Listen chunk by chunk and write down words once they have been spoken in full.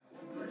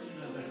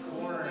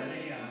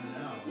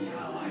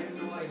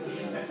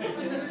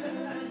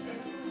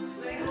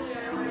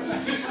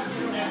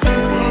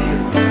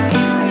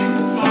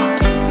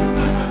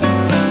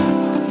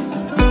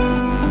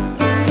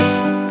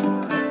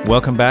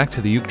Welcome back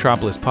to the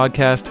Eutropolis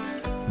podcast.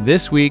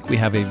 This week we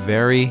have a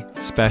very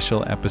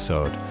special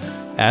episode.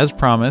 As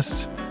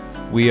promised,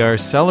 we are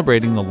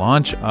celebrating the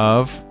launch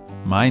of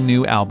my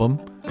new album,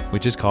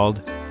 which is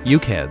called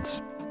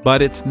Eukeheads.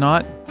 But it's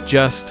not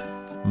just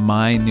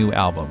my new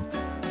album.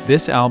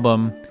 This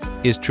album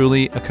is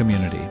truly a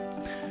community.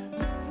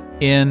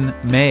 In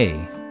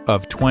May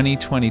of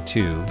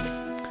 2022,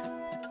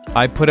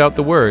 I put out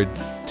the word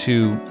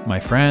to my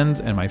friends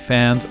and my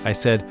fans. I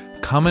said,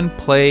 come and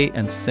play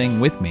and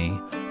sing with me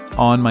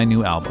on my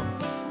new album.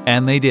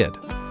 And they did.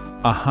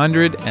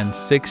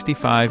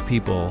 165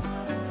 people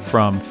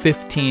from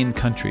 15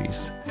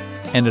 countries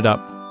ended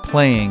up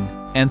playing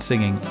and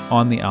singing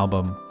on the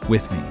album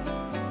with me.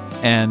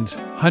 And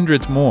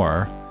hundreds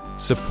more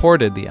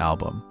supported the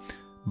album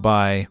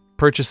by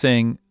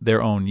purchasing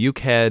their own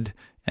Eukehead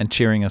and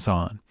cheering us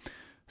on.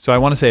 So I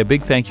want to say a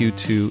big thank you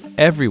to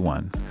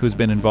everyone who's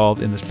been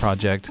involved in this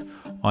project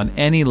on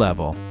any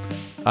level.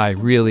 I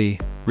really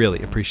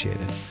appreciate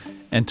it.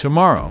 And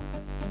tomorrow,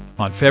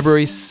 on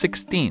February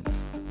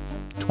 16th,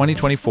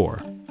 2024,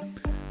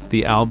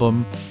 the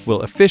album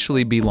will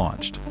officially be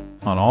launched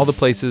on all the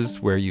places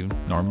where you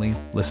normally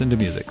listen to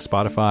music: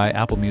 Spotify,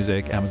 Apple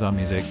Music, Amazon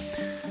Music.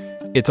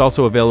 It's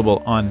also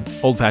available on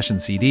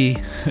old-fashioned CD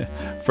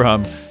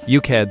from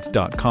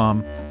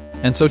eukeheads.com.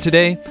 And so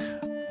today,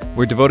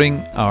 we're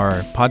devoting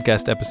our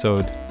podcast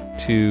episode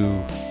to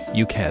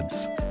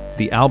Eukeheads,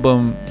 the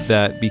album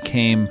that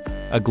became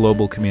a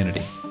global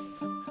community.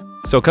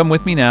 So come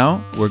with me now.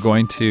 We're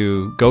going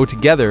to go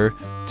together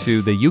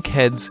to the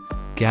Eukeheads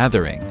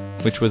Gathering,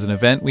 which was an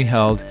event we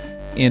held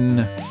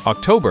in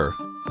October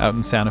out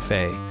in Santa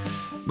Fe.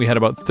 We had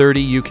about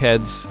 30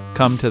 Eukeheads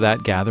come to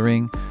that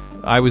gathering.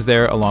 I was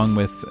there along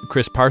with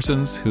Chris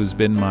Parsons, who's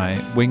been my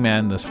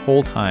wingman this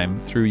whole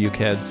time through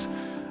Eukeheads.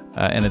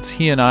 And it's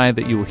he and I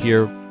that you will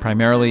hear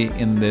primarily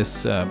in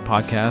this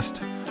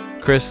podcast.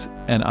 Chris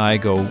and I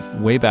go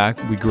way back.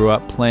 We grew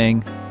up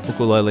playing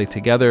ukulele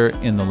together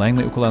in the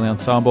Langley Ukulele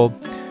Ensemble,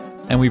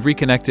 and we've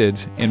reconnected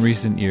in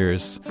recent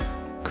years.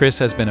 Chris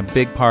has been a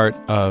big part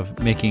of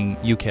making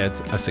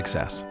Eukeheads a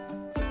success.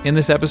 In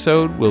this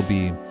episode, we'll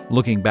be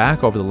looking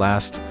back over the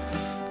last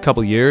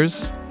couple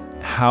years,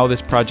 how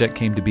this project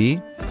came to be.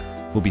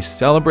 We'll be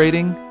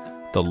celebrating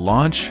the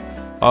launch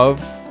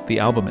of the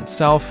album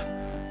itself,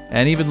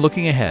 and even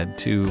looking ahead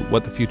to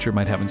what the future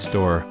might have in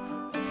store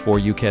for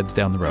Eukeheads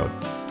down the road.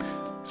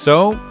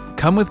 So,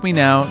 come with me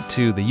now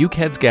to the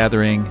Eukeheads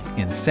Gathering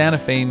in Santa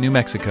Fe, New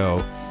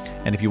Mexico.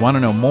 And if you want to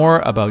know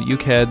more about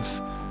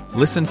Eukeheads,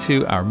 listen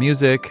to our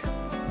music,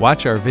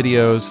 watch our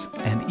videos,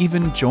 and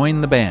even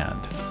join the band,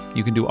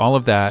 you can do all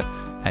of that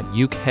at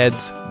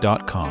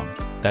eukeheads.com.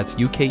 That's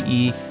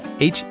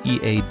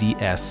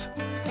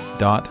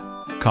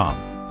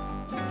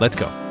UKEHEADS.com. Let's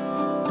go.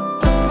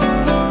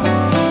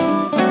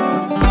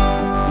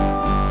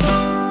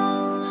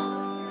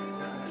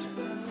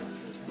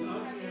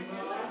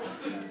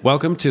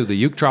 Welcome to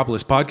the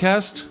Eutropolis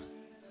podcast.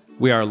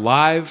 We are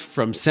live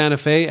from Santa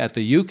Fe at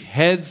the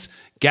Eukeheads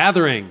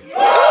Gathering.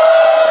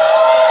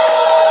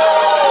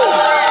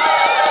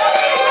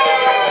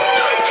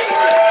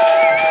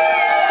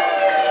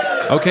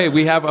 Okay,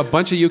 we have a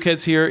bunch of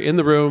Eukeheads here in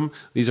the room.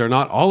 These are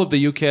not all of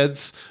the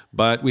Eukeheads,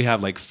 but we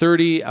have like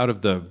 30 out of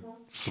the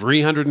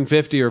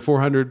 350 or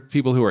 400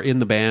 people who are in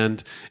the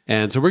band.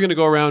 And so we're going to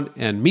go around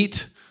and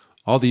meet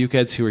all the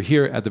Eukeheads who are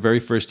here at the very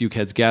first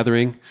Eukeheads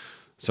Gathering.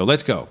 So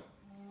let's go.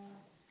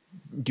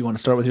 Do you want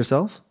to start with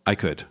yourself? I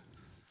could.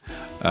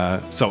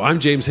 So I'm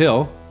James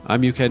Hill.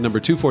 I'm Eukehead number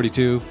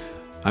 242.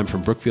 I'm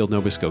from Brookfield,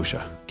 Nova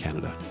Scotia,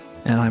 Canada.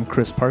 And I'm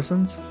Chris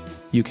Parsons,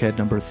 Eukehead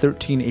number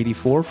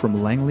 1384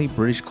 from Langley,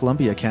 British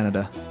Columbia,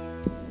 Canada.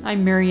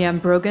 I'm Miriam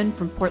Brogan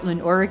from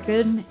Portland,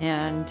 Oregon,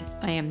 and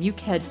I am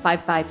Eukehead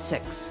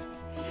 556.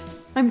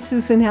 I'm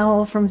Susan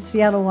Howell from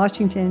Seattle,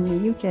 Washington,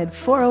 Eukehead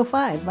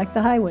 405, like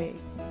the highway.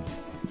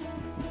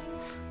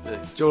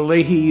 Joe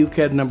Leahy,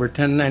 Eukehead number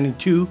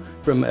 1092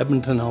 from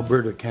Edmonton,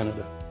 Alberta,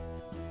 Canada.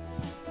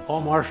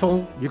 Paul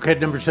Marshall, Eukehead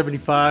number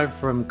 75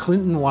 from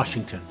Clinton,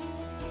 Washington.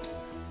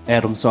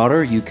 Adam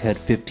Sauter, Eukehead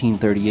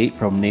 1538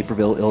 from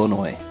Naperville,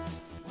 Illinois.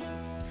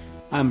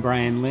 I'm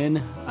Brian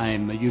Lynn.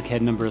 I'm a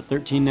Eukehead number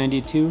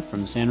 1392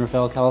 from San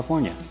Rafael,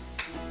 California.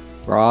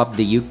 Rob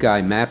the Uke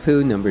Guy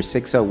Mapu, number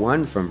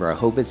 601 from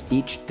Rehoboth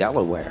Beach,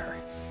 Delaware.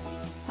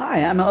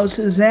 Hi, I'm O.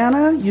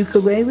 Susanna,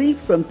 ukulele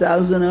from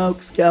Thousand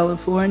Oaks,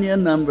 California,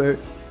 number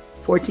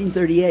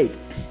 1438.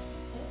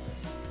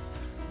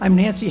 I'm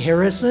Nancy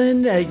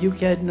Harrison,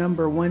 Eukehead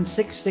number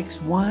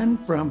 1661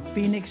 from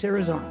Phoenix,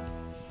 Arizona.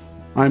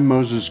 I'm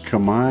Moses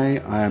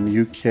Kamai. I'm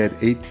Eukehead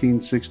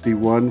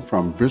 1861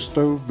 from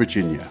Bristow,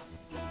 Virginia.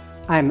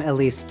 I'm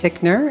Elise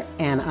Tickner,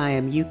 and I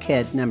am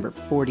Eukehead number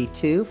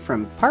 42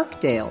 from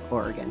Parkdale,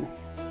 Oregon.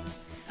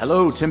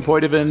 Hello, Tim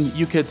Poitevin,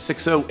 Eukehead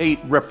 608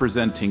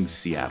 representing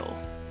Seattle.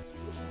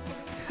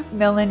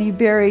 Melanie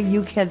Berry,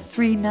 Eukehead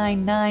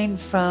 399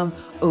 from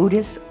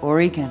Otis,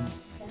 Oregon.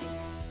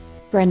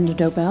 Brenda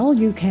Dobell,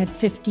 Eukehead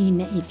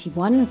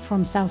 1581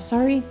 from South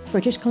Surrey,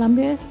 British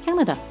Columbia,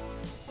 Canada.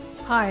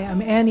 Hi,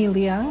 I'm Annie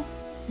Leah,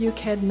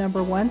 UKED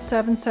number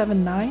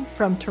 1779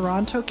 from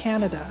Toronto,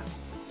 Canada.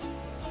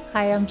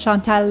 Hi, I'm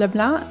Chantal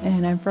Leblanc,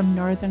 and I'm from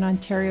Northern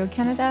Ontario,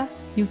 Canada,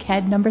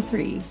 UKED number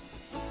 3.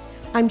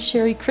 I'm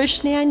Sherry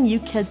Krishnan,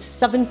 UKED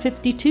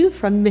 752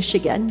 from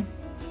Michigan.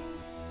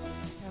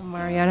 I'm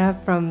Mariana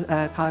from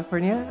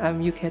California.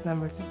 I'm UKED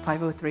number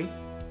 503.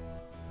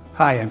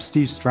 Hi, I'm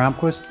Steve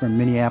Stromquist from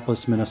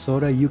Minneapolis,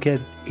 Minnesota,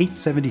 UKED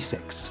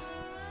 876.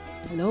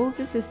 Hello,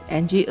 this is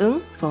Angie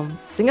Ng from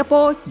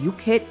Singapore,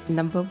 UKED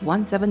number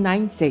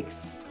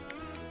 1796.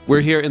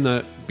 We're here in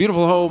the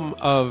beautiful home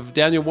of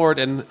Daniel Ward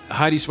and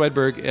Heidi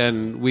Swedberg,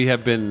 and we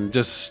have been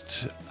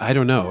just, I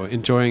don't know,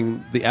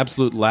 enjoying the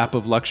absolute lap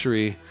of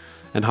luxury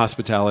and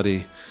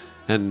hospitality.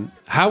 And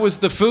how was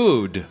the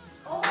food?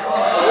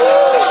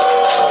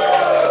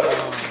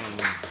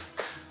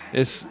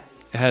 This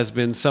has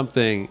been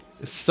something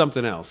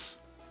else.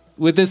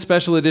 With this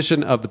special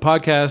edition of the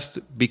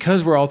podcast,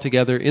 because we're all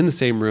together in the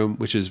same room,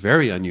 which is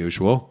very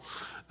unusual,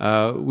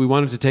 we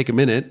wanted to take a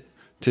minute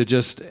to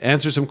just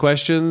answer some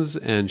questions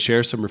and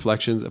share some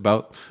reflections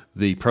about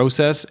the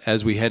process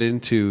as we head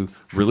into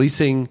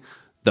releasing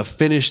the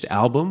finished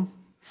album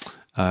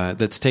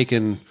that's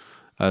taken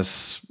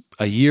us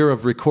a year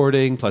of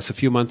recording plus a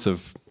few months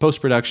of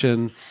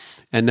post-production,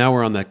 and now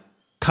we're on the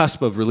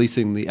cusp of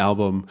releasing the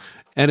album,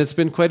 and it's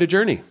been quite a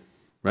journey,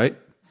 right?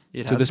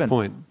 To this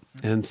point.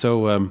 And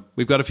so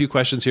we've got a few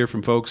questions here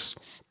from folks.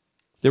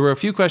 There were a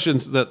few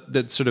questions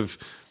that sort of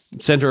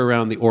center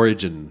around the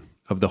origin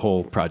of the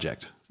whole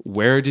project.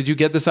 Where did you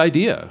get this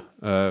idea?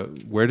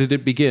 Where did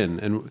it begin?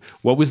 And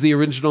what was the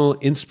original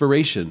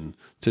inspiration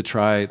to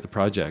try the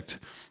project?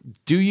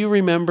 Do you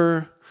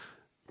remember,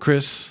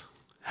 Chris,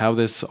 how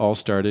this all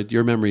started?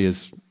 Your memory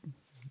is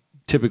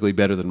typically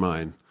better than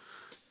mine.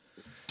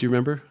 Do you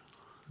remember?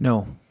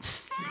 No.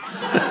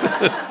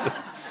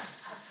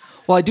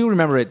 Well, I do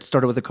remember it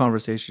started with a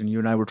conversation. You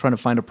and I were trying to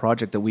find a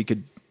project that we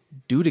could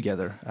do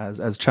together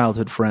as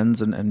childhood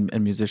friends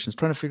and musicians,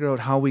 trying to figure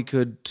out how we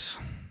could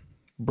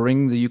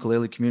bring the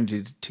ukulele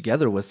community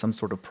together with some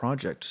sort of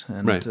project.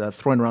 And right.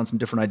 Throwing around some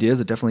different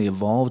ideas. It definitely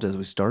evolved as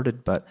we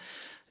started. But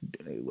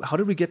how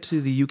did we get to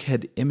the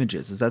UKED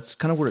images? Is that's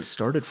kind of where it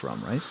started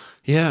from, right?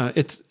 Yeah,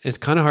 it's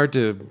kind of hard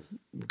to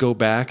go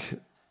back.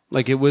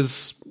 Like, it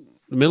was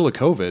the middle of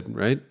COVID,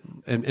 right?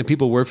 And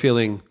people were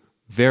feeling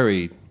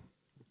very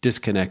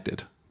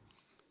disconnected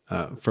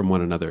from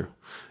one another.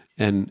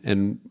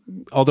 And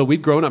although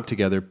we'd grown up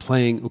together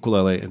playing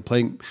ukulele and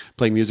playing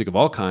music of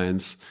all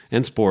kinds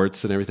and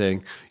sports and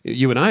everything,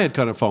 you and I had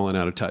kind of fallen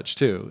out of touch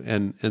too.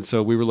 And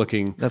so we were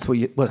looking. That's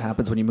what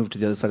happens when you move to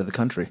the other side of the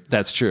country.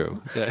 That's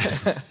true.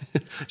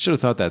 Should have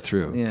thought that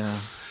through. Yeah.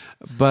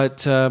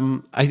 But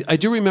I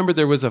do remember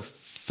there was a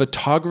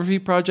photography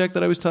project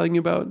that I was telling you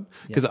about,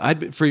 because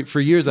for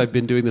years I've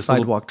been doing this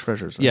Sidewalk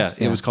Treasures. Right? Yeah,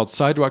 it was called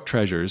Sidewalk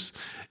Treasures.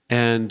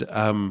 And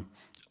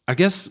I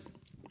guess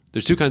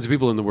there's two kinds of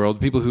people in the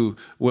world. People who,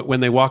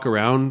 when they walk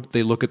around,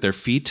 they look at their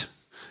feet,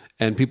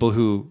 and people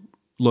who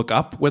look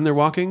up when they're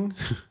walking.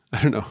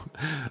 I don't know.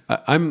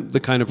 I'm the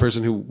kind of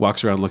person who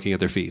walks around looking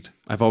at their feet.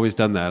 I've always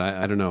done that.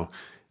 I don't know.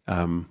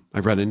 I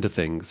run into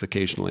things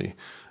occasionally.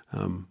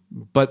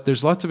 But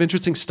there's lots of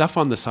interesting stuff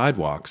on the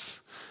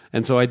sidewalks.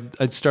 And so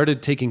I'd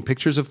started taking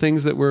pictures of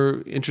things that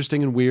were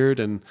interesting and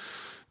weird, and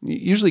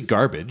usually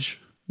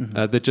garbage,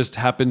 that just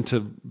happened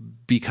to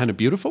be kind of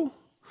beautiful.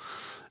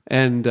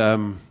 And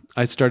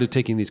I started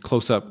taking these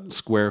close-up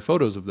square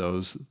photos of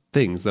those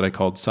things that I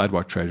called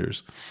sidewalk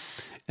treasures.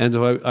 And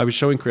so I was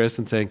showing Chris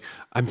and saying,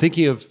 I'm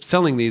thinking of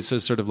selling these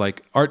as sort of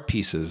like art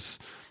pieces.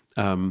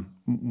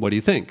 What do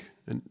you think?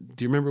 And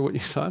do you remember what you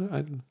thought?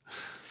 I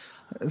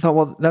thought,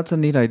 well, that's a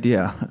neat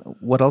idea.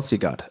 What else you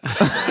got?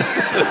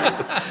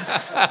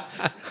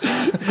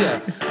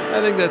 Yeah,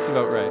 I think that's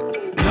about right.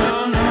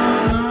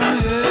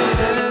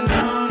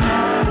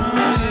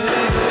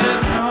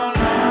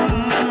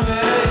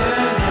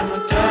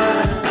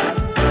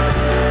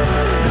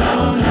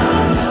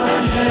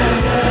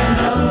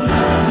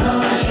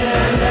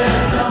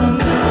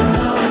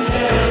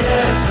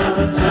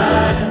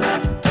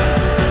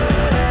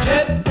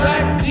 Jet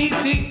black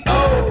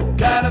GTO,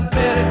 got a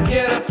better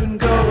get up and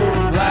go.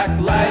 Black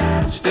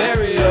light,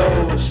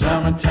 stereo,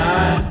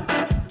 summertime.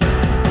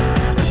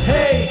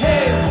 Hey,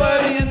 hey,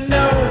 what do you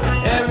know?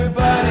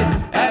 Everybody's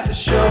at the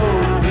show.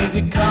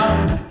 Easy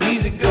come,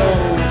 easy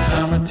go,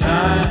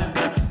 summertime.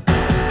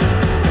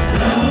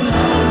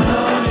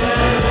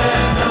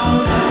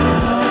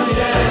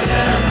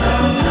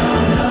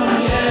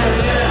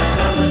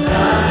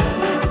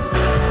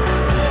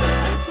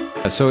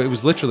 So it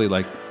was literally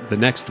like the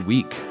next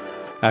week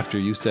after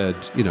you said,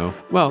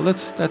 well,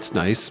 that's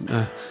nice.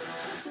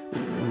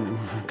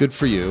 Good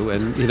for you.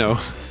 And,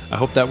 I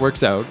hope that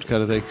works out,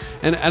 kind of thing.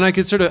 And I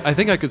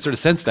think I could sort of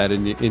sense that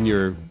in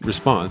your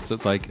response.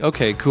 That like,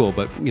 okay, cool.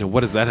 But,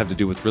 what does that have to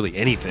do with really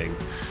anything?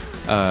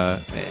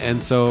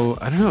 And so,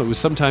 I don't know, it was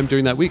sometime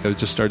during that week, I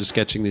just started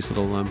sketching these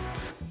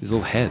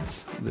little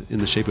heads in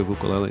the shape of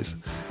ukuleles.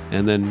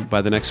 And then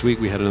by the next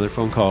week we had another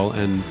phone call,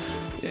 and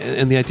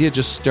the idea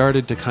just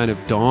started to kind of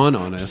dawn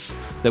on us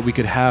that we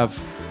could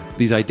have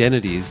these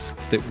identities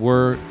that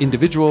were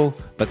individual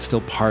but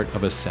still part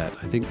of a set.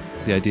 I think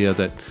the idea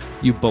that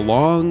you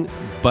belong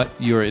but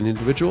you're an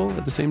individual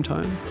at the same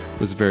time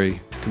was a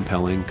very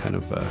compelling kind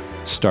of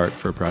start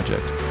for a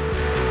project.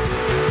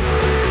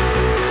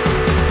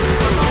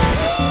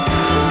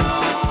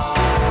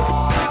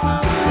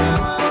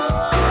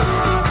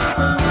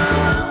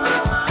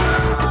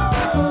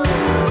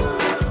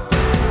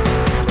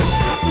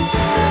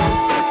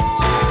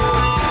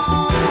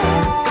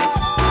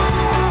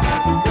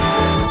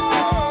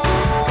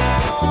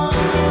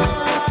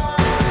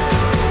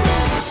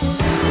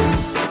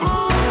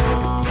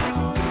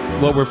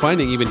 What we're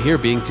finding even here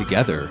being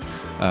together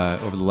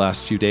over the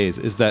last few days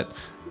is that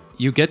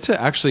you get to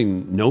actually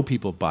know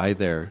people by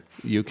their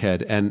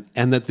UKED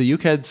and that the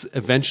UKEDs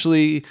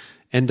eventually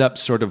end up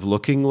sort of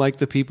looking like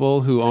the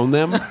people who own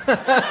them.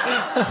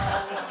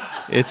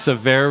 It's a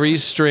very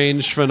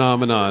strange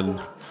phenomenon,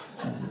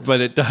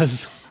 but it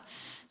does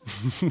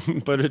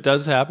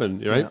happen,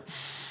 right?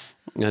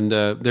 Yeah. And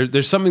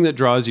there's something that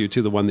draws you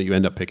to the one that you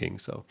end up picking.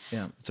 So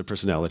it's a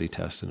personality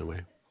test in a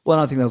way. Well,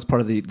 I think that was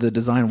part of the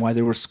design. Why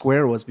they were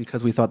square was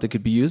because we thought they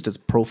could be used as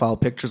profile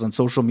pictures on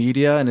social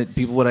media, and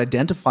people would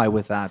identify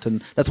with that.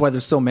 And that's why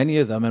there's so many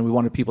of them, and we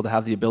wanted people to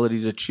have the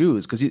ability to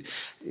choose. Because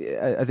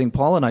I think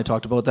Paul and I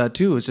talked about that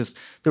too. It's just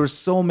there were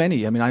so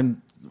many. I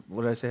mean,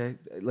 what did I say?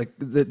 Like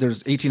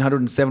there's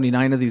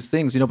 1,879 of these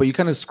things, but you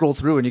kind of scroll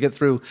through and you get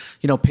through,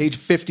 page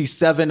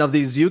 57 of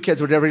these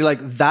UKIDs or whatever. You're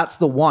like, that's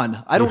the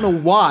one. I don't know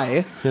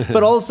why,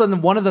 but all of a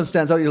sudden one of them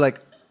stands out. You're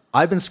like,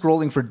 I've been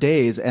scrolling for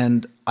days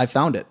and I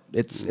found it.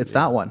 It's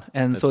that one.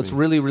 And so it's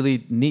really,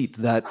 really neat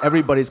that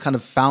everybody's kind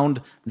of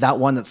found that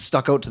one that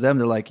stuck out to them.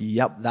 They're like,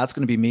 yep, that's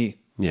going to be me.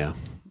 Yeah.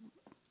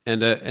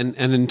 And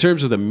in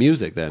terms of the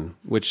music then,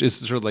 which is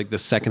sort of like the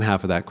second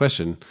half of that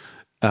question,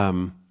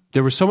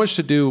 there was so much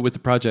to do with the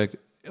project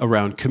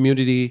around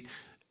community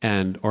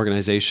and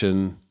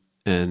organization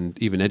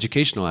and even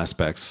educational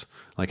aspects.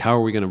 Like, how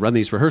are we going to run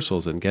these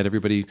rehearsals and get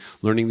everybody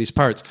learning these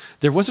parts?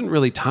 There wasn't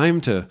really time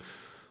to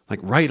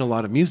write a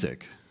lot of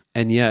music.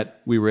 And yet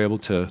we were able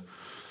to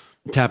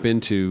tap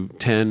into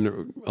 10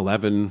 or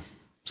 11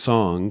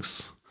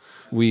 songs.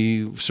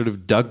 We sort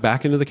of dug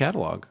back into the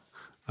catalog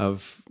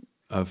of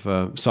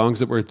songs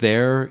that were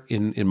there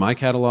in my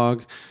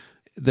catalog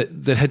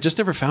that had just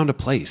never found a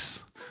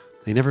place.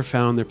 They never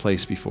found their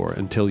place before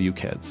until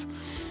UKEDs.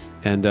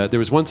 And there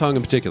was one song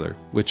in particular,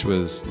 which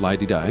was Lie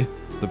Dee Die,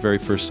 the very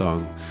first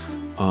song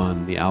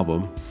on the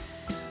album,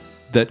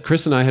 that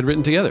Chris and I had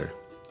written together.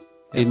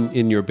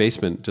 In your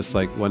basement, just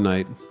like one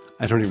night.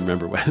 I don't even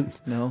remember when.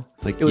 No,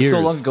 it was so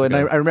long ago. And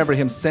I remember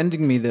him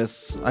sending me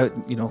this.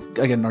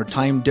 Again, our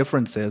time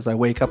differences. I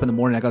wake up in the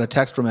morning, I got a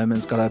text from him, and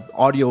it's got an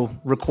audio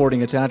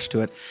recording attached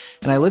to it.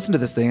 And I listen to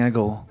this thing, and I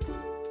go,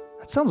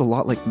 "That sounds a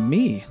lot like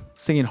me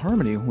singing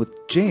harmony with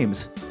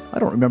James. I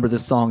don't remember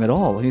this song at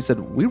all." And he said,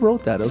 "We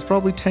wrote that. It was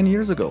probably 10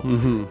 years ago."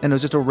 Mm-hmm. And it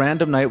was just a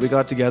random night we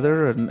got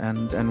together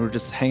and we were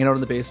just hanging out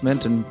in the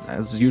basement. And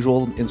as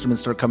usual,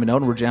 instruments start coming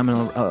out and we're jamming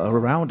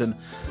around. And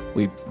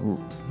we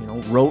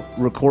wrote,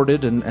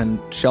 recorded, and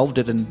shelved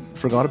it and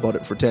forgot about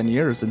it for 10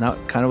 years. And that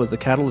kind of was the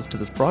catalyst to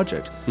this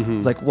project. Mm-hmm.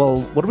 It's like,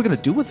 well, what are we going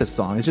to do with this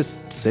song? It's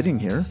just sitting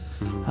here.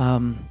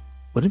 Mm-hmm.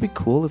 Wouldn't it be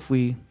cool if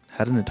we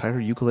had an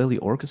entire ukulele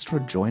orchestra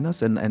join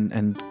us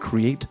and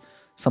create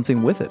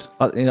something with it?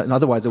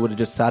 Otherwise, it would have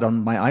just sat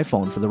on my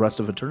iPhone for the rest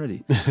of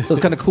eternity. So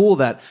it's kind of cool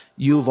that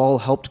you've all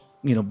helped,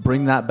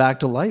 bring that back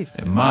to life.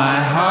 And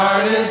my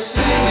heart is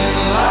singing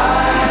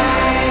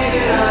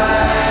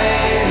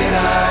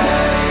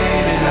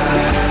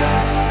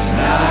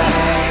tonight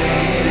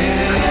in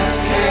its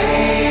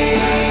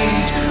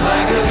cage,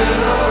 like a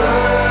little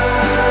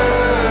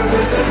bird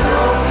with a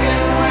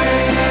broken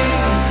wing,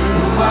 who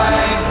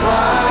might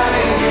fly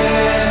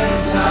again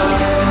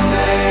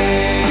someday.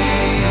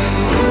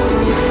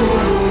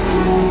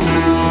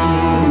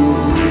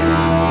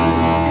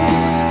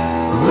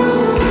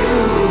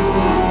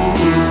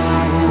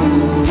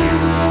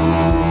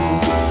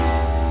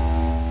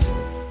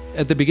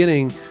 At the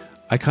beginning,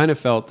 I kind of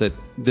felt that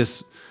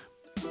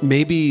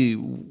maybe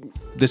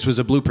this was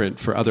a blueprint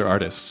for other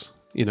artists.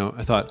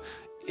 I thought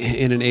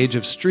in an age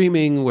of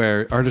streaming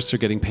where artists are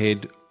getting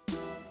paid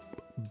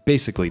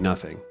basically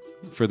nothing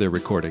for their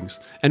recordings,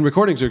 and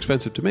recordings are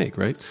expensive to make,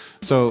 right?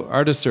 So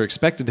artists are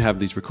expected to have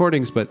these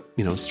recordings, but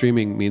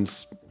streaming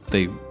means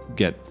they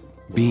get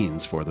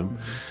beans for them.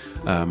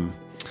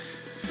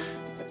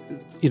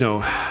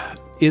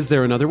 Is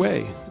there another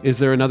way? Is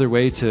there another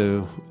way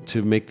to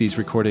make these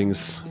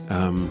recordings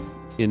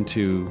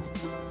into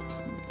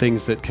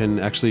things that can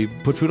actually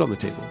put food on the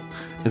table?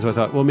 And so I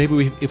thought, well,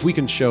 maybe if we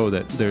can show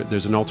that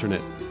there's an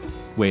alternate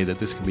way that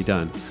this can be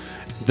done.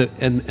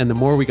 And the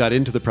more we got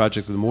into the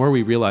project, the more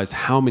we realized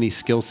how many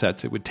skill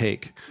sets it would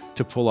take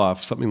to pull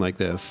off something like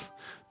this,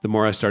 the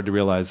more I started to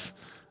realize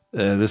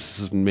this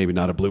is maybe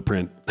not a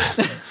blueprint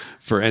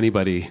for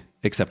anybody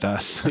except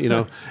us,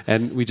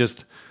 and we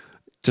just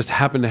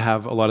happen to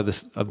have a lot of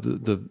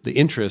the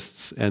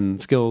interests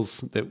and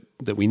skills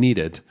that we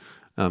needed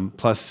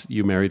Plus,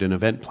 you married an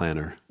event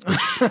planner,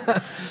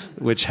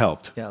 which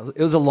helped. Yeah,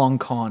 it was a long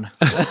con.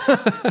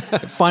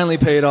 It finally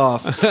paid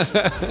off. It's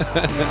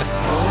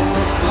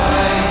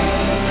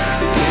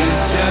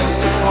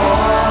just a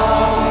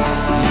fall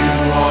you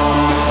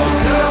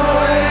walk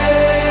away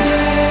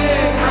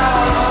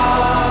from.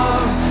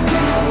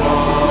 You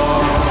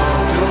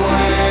walked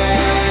away.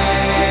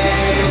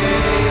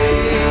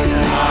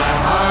 My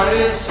heart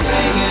is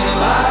singing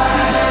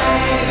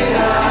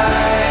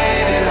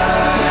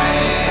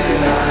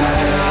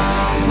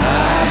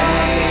tonight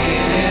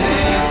in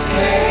its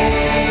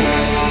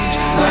cage,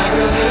 like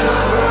a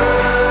little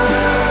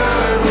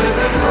bird with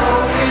a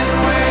broken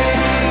wing,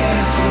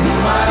 who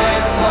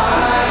might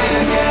fly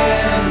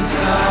again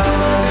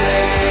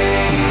someday.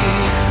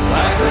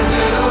 Like a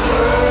little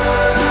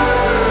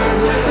bird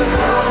with a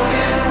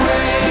broken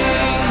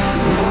wing,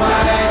 who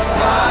might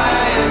fly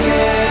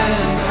again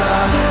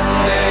someday.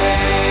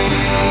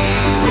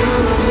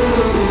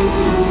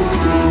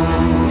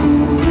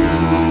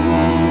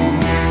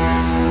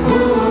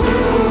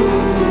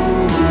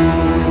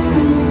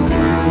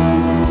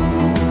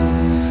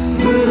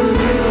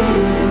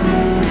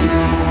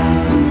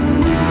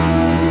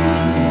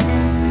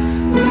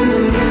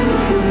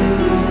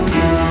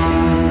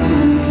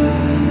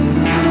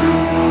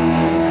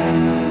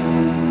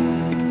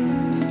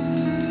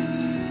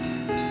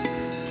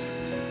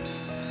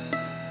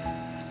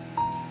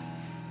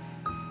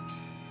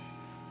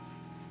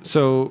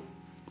 So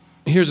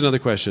here's another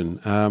question.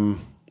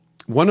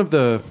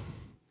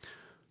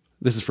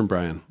 This is from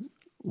Brian.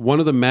 One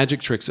of the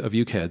magic tricks of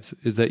UKEDs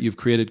is that you've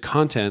created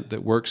content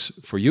that works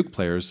for uke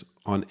players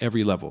on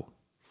every level.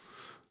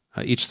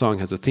 Each song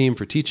has a theme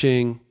for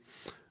teaching.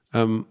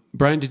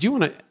 Brian, did you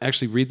want to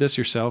actually read this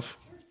yourself?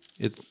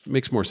 It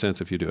makes more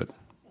sense if you do it.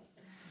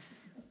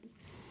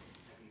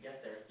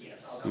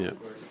 Yeah.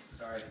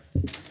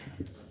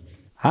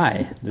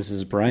 Hi, this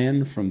is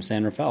Brian from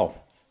San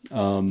Rafael.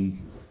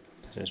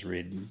 Just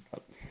read.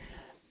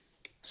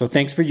 So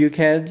thanks for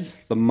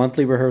UKEDs. The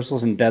monthly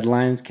rehearsals and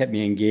deadlines kept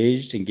me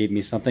engaged and gave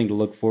me something to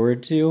look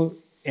forward to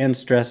and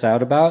stress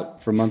out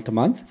about for month to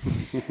month.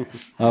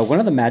 One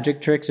of the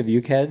magic tricks of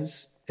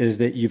UKEDs is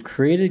that you've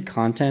created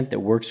content that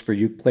works for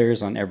uke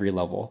players on every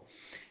level.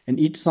 And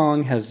each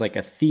song has like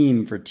a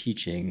theme for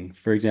teaching.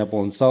 For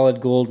example, in Solid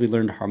Gold, we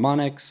learned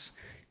harmonics.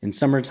 In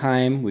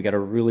Summertime, we got a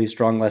really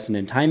strong lesson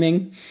in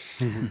timing.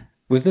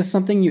 Was this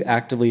something you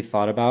actively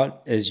thought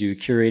about as you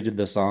curated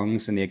the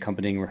songs and the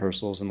accompanying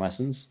rehearsals and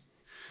lessons?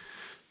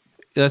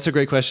 That's a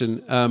great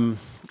question.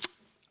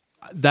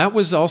 That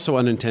was also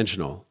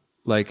unintentional.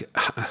 Like,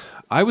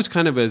 I was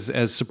kind of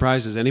as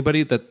surprised as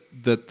anybody that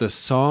the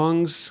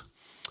songs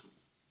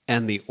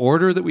and the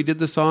order that we did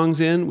the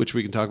songs in, which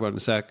we can talk about in a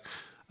sec,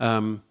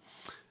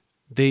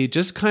 they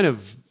just kind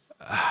of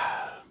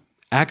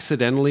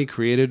accidentally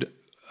created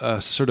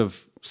a sort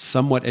of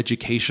somewhat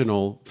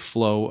educational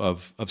flow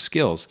of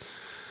skills.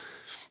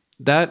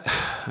 That,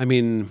 I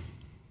mean,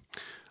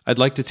 I'd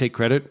like to take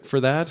credit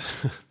for that,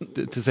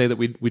 to say that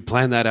we'd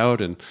planned that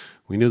out and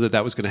we knew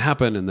that was going to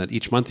happen and that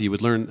each month you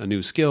would learn a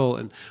new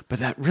skill. But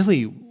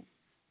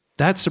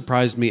that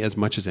surprised me as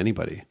much as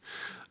anybody.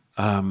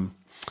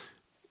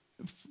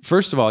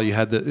 First of all,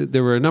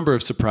 there were a number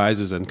of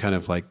surprises and kind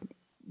of like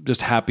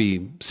just happy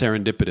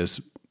serendipitous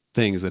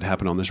things that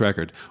happened on this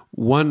record.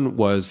 One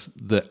was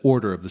the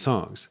order of the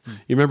songs.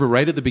 You remember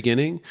right at the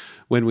beginning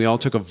when we all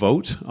took a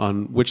vote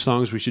on which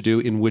songs we should do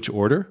in which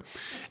order?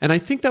 And I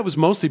think that was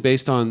mostly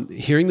based on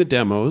hearing the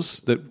demos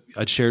that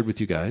I'd shared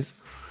with you guys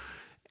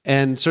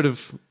and sort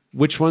of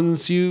which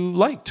ones you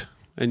liked.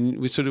 And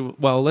we sort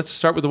of, let's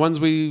start with the ones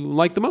we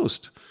like the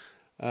most.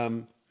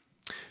 And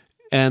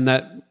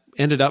that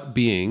ended up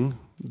being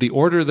the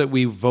order that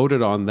we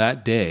voted on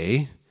that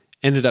day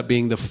ended up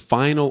being the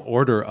final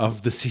order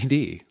of the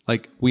CD.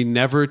 Like, we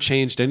never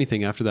changed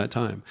anything after that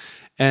time.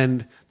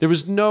 And there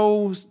was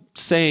no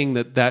saying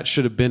that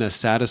should have been a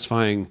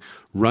satisfying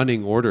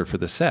running order for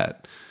the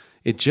set.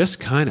 It just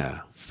kind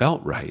of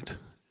felt right.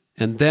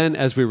 And then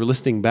as we were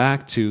listening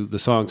back to the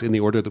songs in the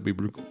order that we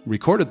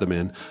recorded them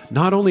in,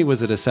 not only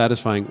was it a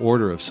satisfying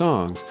order of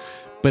songs,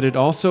 but it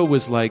also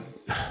was like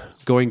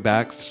going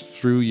back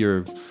through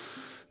your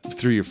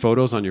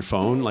photos on your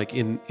phone, like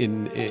in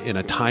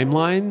a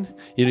timeline.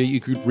 You know, you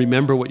could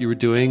remember what you were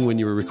doing when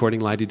you were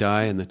recording La Di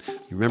Di, and then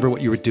you remember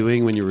what you were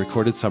doing when you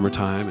recorded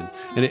Summertime,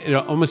 and it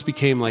almost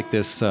became like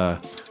this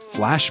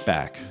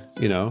flashback,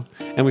 you know.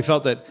 And we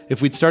felt that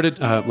if we'd started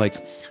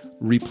like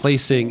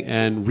replacing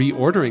and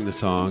reordering the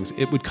songs,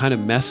 it would kind of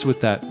mess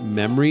with that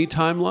memory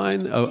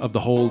timeline of the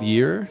whole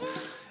year.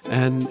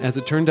 And as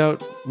it turned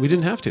out, we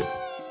didn't have to.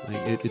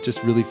 Like, it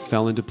just really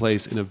fell into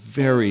place in a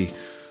very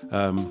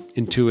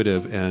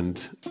intuitive and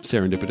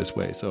serendipitous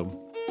way. So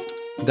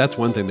that's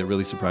one thing that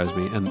really surprised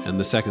me. And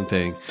the second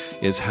thing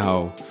is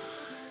how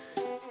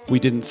we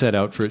didn't set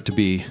out for it to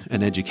be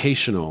an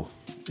educational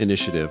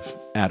initiative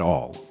at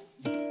all.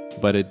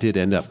 But it did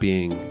end up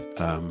being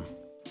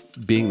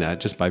that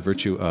just by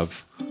virtue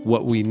of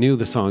what we knew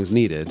the songs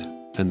needed,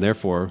 and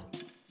therefore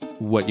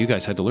what you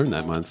guys had to learn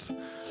that month.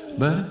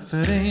 But if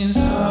it ain't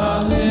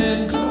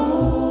solid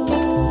gold,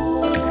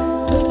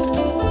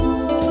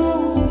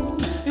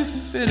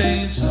 if it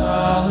ain't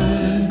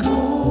solid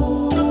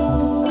gold,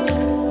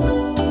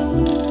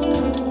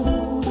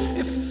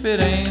 if it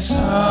ain't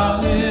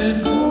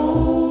solid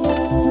gold,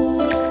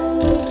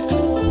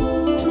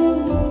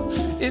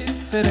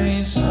 if it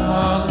ain't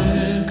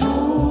solid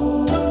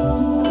gold,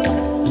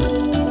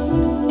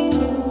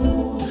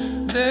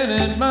 then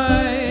it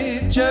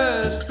might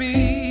just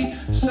be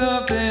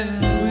something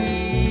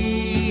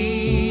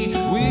we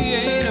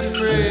ain't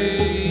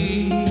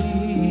afraid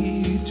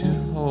to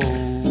hold.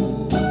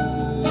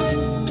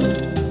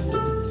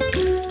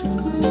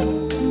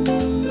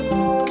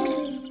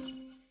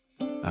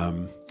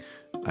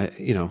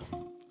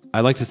 I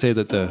like to say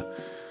that the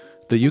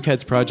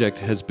UCADS project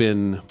has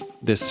been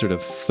this sort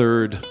of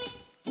third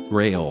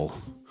rail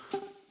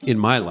in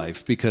my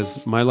life,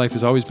 because my life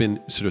has always been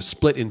sort of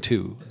split in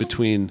two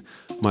between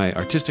my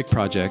artistic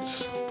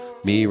projects,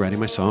 me writing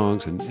my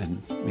songs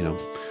and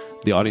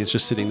the audience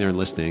just sitting there and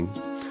listening.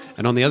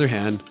 And on the other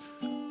hand,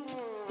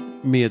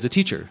 me as a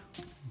teacher,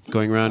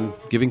 going around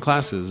giving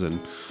classes and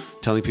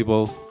telling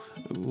people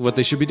what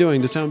they should be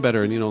doing to sound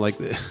better. And,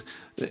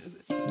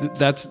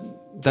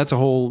 that's a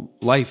whole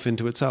life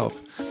into itself.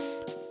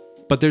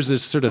 But there's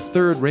this sort of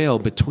third rail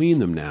between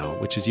them now,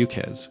 which is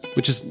UCAS,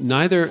 which is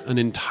neither an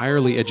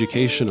entirely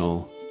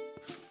educational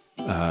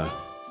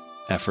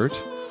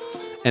effort,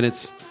 and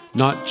it's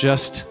not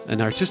just an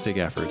artistic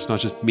effort. It's not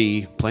just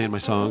me playing my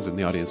songs and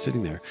the audience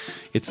sitting there.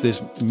 It's this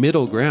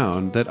middle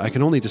ground that I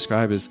can only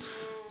describe as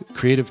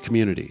creative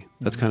community.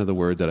 That's kind of the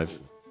word that I've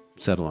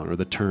settled on, or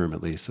the term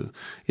at least.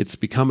 It's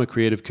become a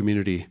creative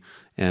community,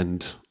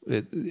 and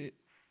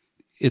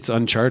it's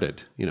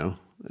uncharted,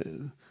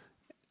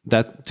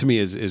 That to me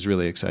is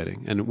really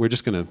exciting, and we're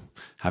just going to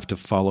have to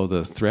follow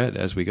the thread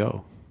as we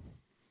go.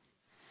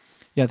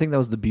 Yeah, I think that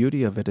was the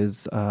beauty of it.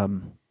 Is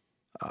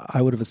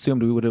I would have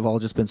assumed we would have all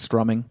just been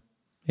strumming,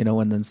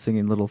 and then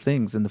singing little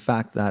things. And the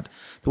fact that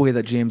the way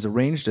that James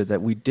arranged it,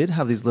 that we did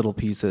have these little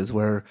pieces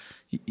where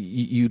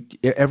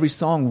every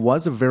song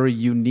was a very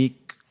unique,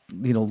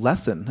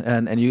 lesson,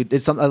 and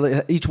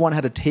each one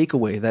had a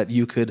takeaway that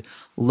you could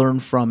learn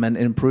from and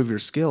improve your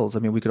skills. I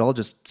mean, we could all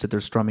just sit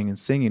there strumming and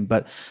singing,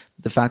 but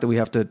the fact that we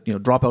have to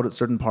drop out at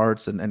certain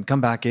parts and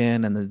come back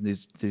in, and then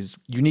these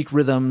unique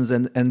rhythms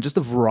and just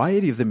the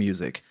variety of the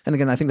music. And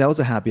again, I think that was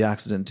a happy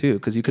accident too,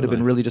 because you could have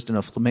been really just in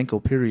a flamenco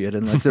period,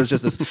 and there's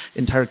just this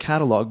entire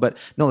catalog. But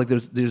no,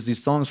 there's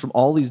these songs from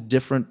all these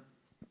different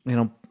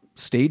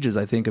stages,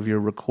 I think, of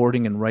your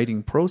recording and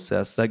writing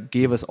process that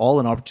gave us all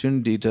an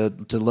opportunity to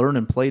learn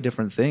and play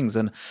different things.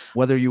 And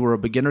whether you were a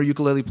beginner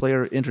ukulele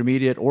player,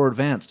 intermediate, or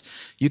advanced,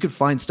 you could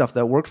find stuff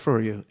that worked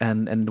for you.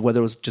 And whether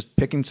it was just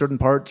picking certain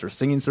parts or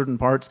singing certain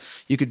parts,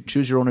 you could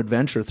choose your own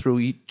adventure through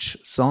each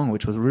song,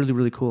 which was really,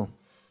 really cool.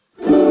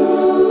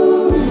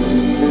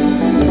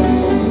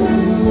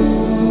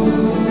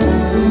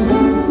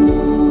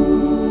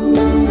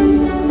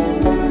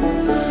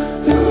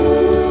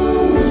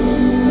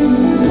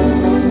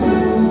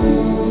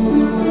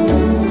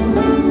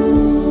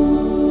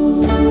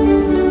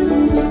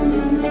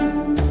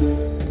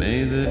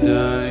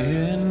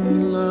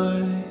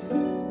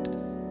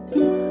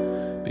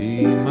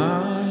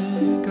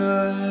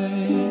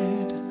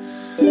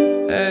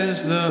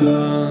 As the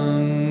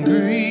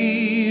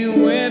hungry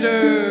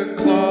winter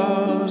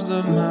claws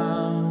the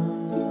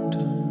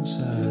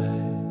mountainside,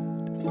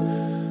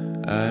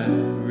 I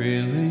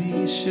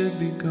really should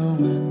be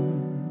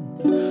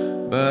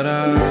going, but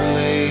Our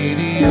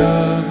Lady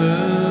of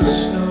the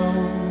Snow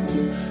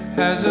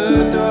has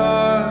a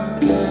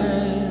dark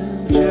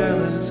and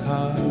jealous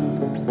heart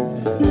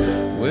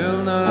and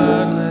will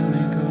not let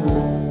me go.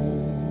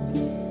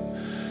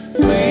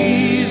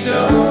 Please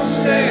don't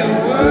say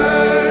a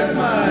word,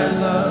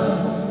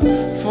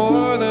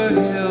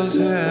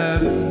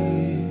 have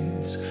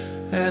ears,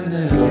 and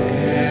they'll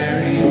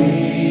carry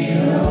me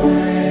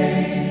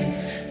away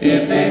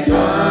if they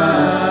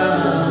find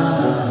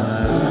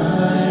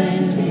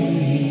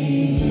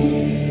me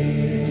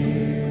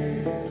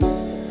here.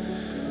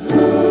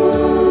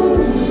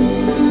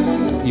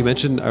 You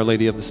mentioned Our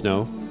Lady of the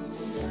Snow,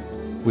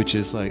 which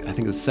is I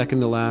think the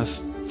second to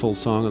last full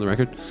song on the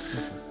record.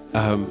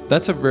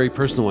 That's a very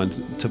personal one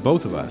to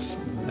both of us.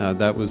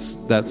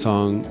 That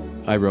song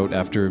I wrote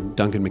after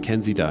Duncan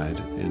McKenzie died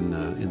in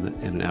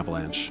an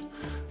avalanche,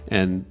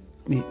 and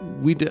I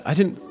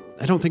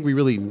don't think we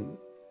really.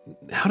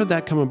 How did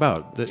that come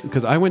about?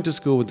 Because I went to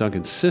school with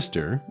Duncan's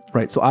sister.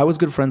 Right. So I was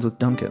good friends with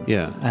Duncan.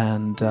 Yeah.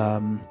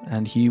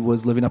 And he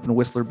was living up in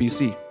Whistler,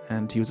 BC,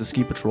 and he was a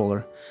ski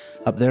patroller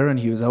up there, and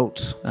he was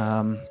out.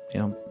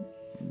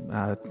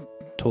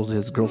 Told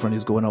his girlfriend he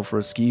was going out for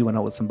a ski. Went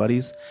out with some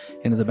buddies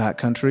into the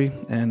backcountry,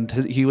 and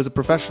he was a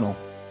professional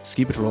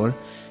ski patroller.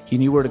 He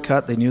knew where to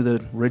cut. They knew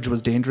the ridge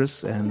was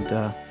dangerous,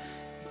 and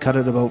cut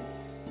it about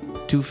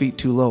 2 feet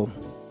too low,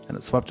 and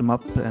it swept him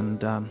up,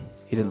 and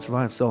he didn't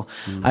survive. So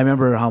I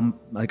remember how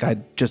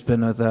I'd just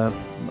been with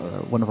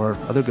one of our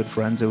other good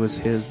friends. It was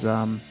his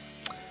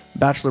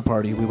bachelor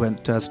party. We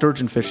went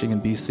sturgeon fishing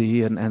in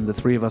BC, and the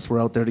three of us were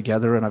out there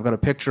together. And I've got a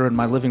picture in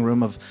my living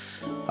room of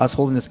us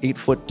holding this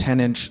 8-foot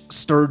 10-inch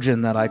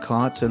sturgeon that I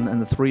caught,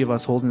 and the three of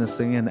us holding this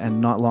thing.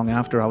 And not long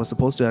after, I was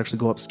supposed to actually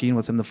go up skiing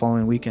with him the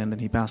following weekend,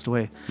 and he passed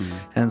away.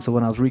 And so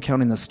when I was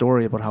recounting the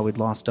story about how we'd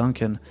lost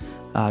Duncan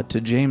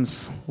to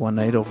James one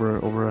night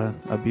over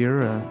a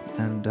beer,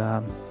 and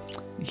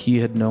he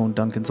had known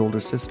Duncan's older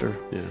sister,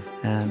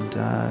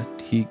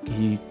 and he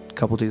a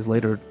couple days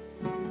later,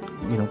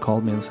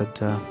 called me and said,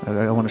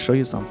 I want to show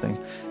you something.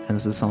 And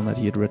this is a song that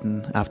he had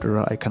written after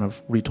I kind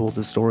of retold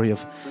the story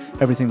of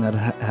everything that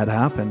had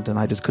happened. And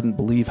I just couldn't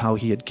believe how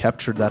he had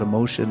captured that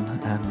emotion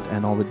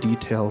and all the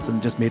details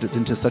and just made it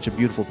into such a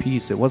beautiful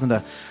piece. It wasn't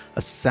a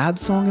sad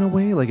song in a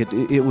way. Like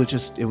it was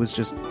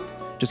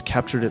just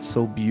captured it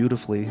so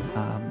beautifully,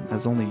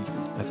 as only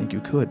I think you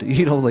could.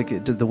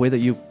 The way that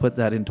you put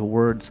that into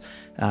words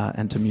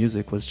and to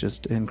music was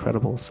just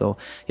incredible. So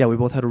yeah, we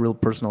both had a real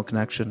personal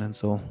connection. And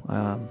so,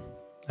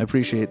 I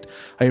appreciate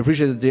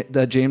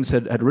that James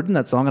had written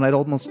that song, and I'd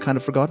almost kind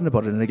of forgotten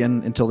about it. And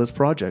again, until this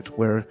project,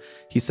 where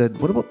he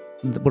said, "What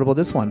about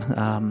this one?"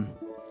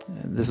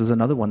 This is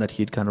another one that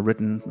he'd kind of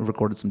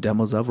recorded some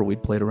demos of, or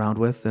we'd played around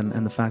with,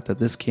 and the fact that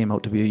this came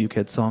out to be a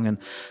UKID song, and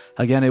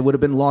again, it would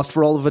have been lost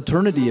for all of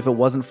eternity if it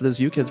wasn't for this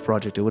UKIDs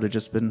project. It would have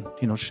just been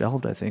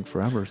shelved, I think,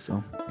 forever.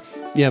 So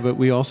yeah, but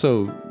we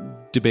also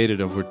debated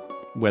over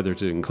whether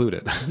to include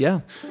it.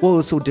 Yeah, well, it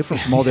was so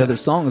different from all the other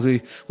songs.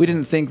 We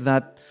didn't think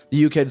that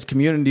the UKIDs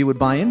community would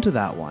buy into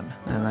that one.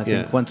 And I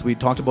think once we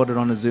talked about it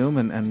on a Zoom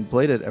and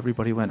played it,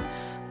 everybody went,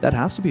 that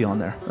has to be on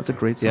there. That's a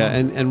great song. Yeah,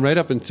 and right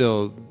up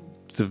until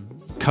the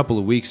couple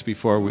of weeks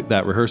before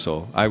that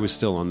rehearsal, I was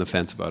still on the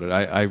fence about it.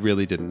 I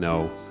really didn't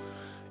know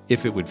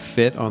if it would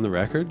fit on the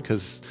record,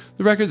 because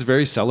the record's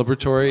very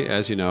celebratory,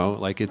 as you know.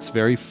 Like, it's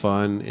very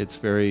fun, it's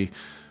very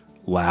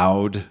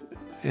loud,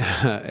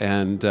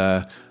 and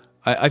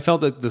I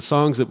felt that the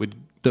songs that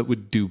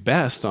would do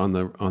best on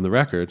the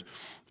record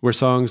were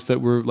songs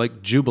that were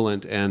like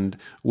jubilant and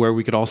where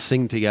we could all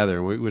sing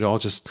together. We would all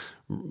just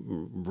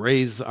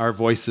raise our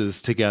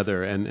voices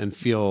together and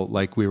feel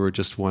like we were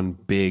just one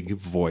big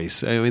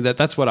voice. I mean,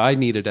 that's what I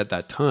needed at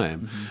that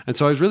time. Mm-hmm. And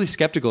so I was really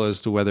skeptical as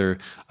to whether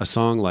a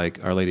song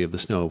like Our Lady of the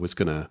Snow was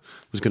gonna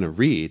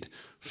read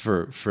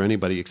for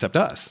anybody except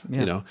us,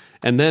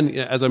 And then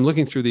as I'm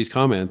looking through these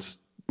comments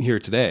here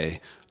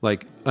today,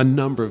 like a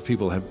number of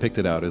people have picked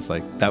it out as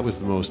like, that was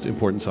the most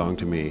important song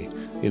to me,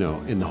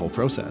 in the whole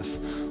process.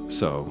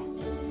 So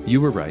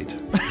you were right.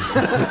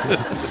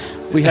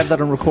 We have that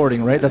on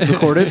recording, right? That's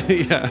recorded?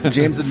 Yeah.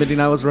 James admitting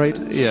I was right?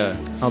 Yeah.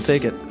 I'll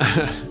take it.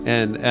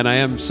 And I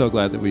am so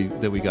glad that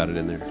we got it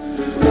in there.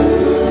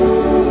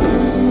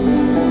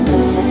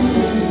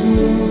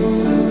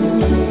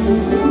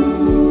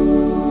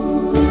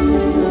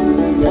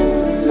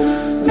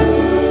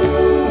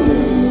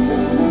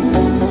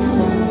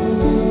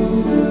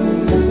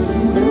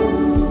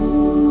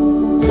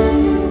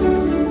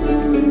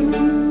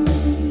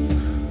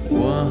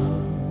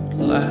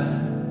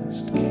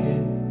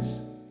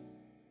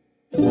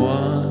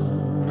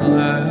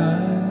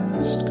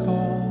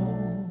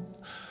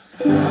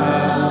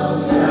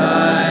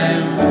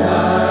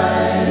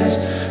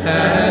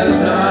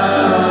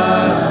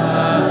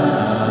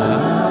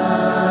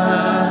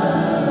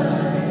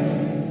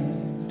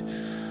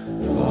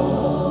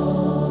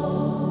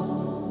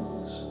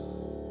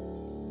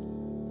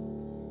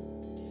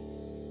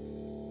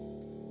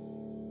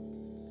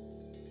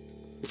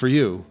 For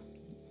you,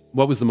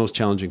 what was the most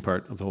challenging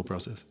part of the whole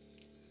process?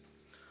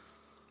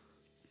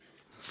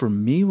 For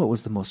me, what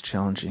was the most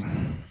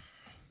challenging?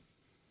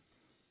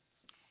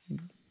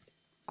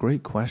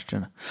 Great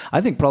question. I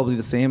think probably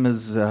the same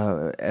as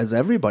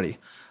everybody.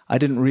 I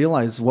didn't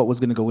realize what was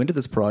going to go into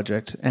this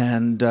project,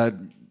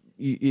 and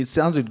it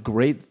sounded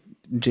great.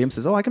 James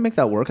says, "Oh, I can make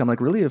that work." I'm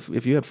like, "Really?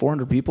 If you had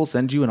 400 people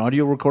send you an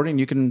audio recording,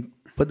 you can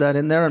put that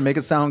in there and make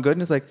it sound good?" And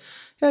he's like,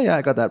 yeah,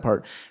 I got that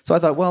part. So I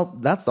thought, well,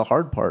 that's the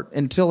hard part,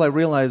 until I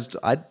realized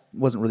I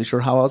wasn't really sure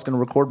how I was going to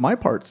record my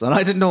parts, and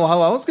I didn't know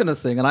how I was going to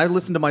sing. And I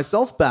listened to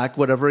myself back,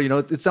 whatever,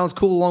 it sounds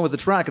cool along with the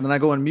track, and then I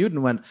go on mute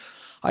and went,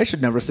 I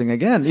should never sing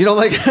again.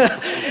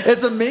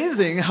 It's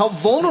amazing how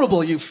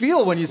vulnerable you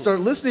feel when you start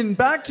listening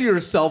back to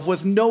yourself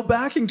with no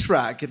backing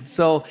track. And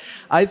so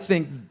I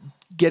think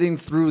getting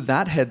through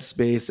that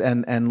headspace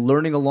and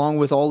learning along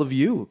with all of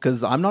you,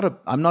 because I'm not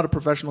a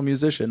professional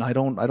musician. I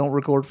don't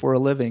record for a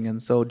living.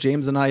 And so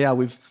James and I,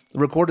 we've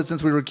recorded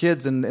since we were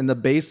kids in the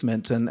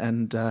basement,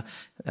 and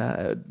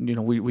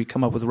we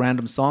come up with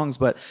random songs,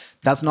 but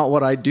that's not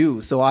what I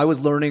do. So I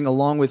was learning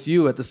along with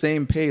you at the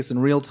same pace in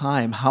real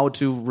time how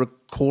to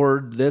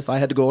record this. I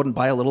had to go out and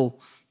buy a little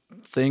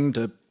thing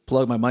to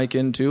plug my mic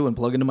into and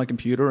plug into my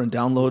computer and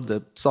download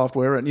the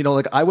software. And,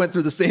 I went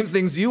through the same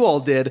things you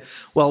all did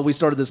while we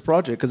started this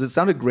project, because it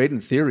sounded great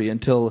in theory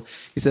until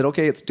he said,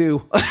 okay, it's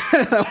due.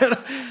 I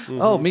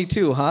went, oh, me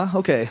too, huh?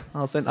 Okay,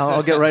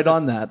 I'll get right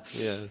on that.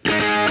 Yeah.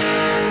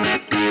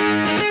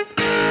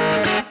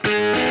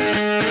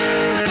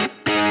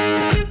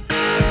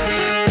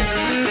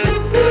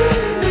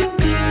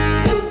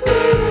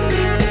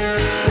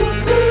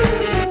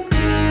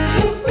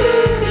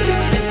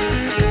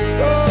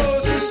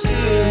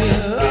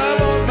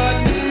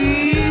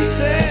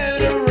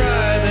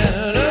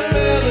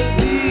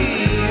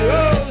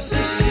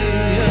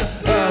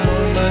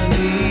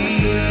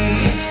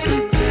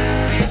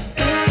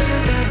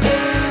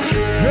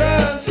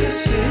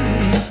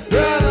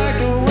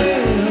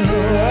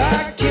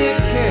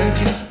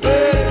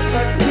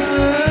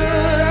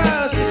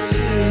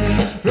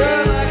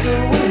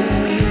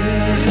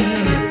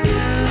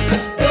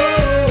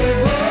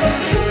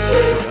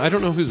 I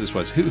don't know whose this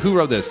was. Who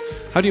wrote this?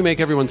 How do you make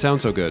everyone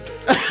sound so good?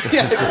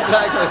 Yeah,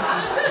 exactly.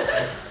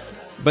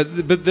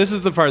 But this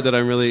is the part that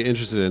I'm really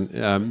interested in.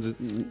 The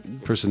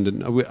person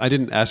didn't. I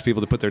didn't ask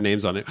people to put their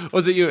names on it. Oh,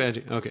 is it you,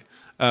 Angie? Okay.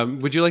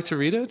 Would you like to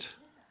read it?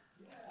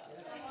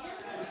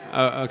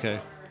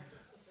 Okay.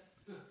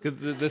 Because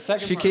the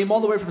second. She came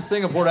all the way from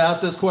Singapore to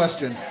ask this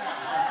question.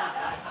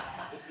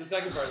 It's the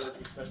second part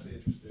that's especially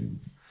interesting.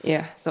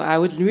 Yeah, so I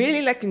would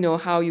really like to know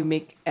how you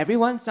make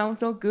everyone sound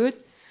so good.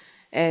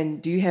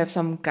 And do you have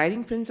some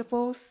guiding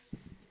principles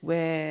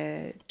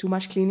where too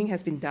much cleaning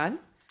has been done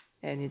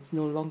and it's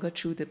no longer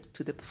true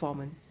to the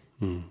performance?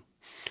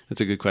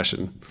 That's a good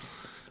question.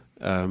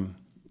 How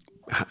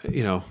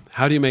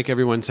do you make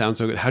everyone sound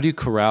so good? How do you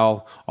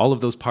corral all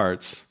of those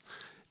parts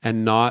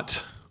and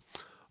not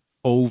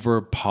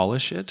over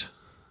polish it,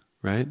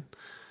 right?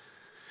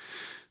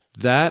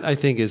 That, I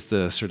think, is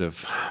the sort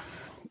of...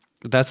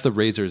 That's the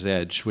razor's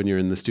edge when you're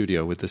in the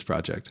studio with this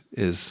project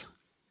is,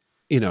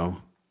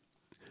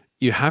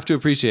 you have to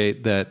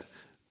appreciate that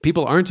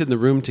people aren't in the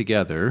room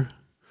together,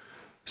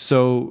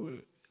 so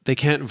they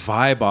can't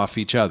vibe off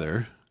each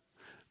other.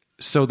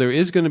 So there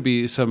is going to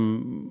be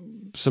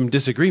some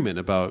disagreement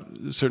about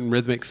certain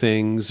rhythmic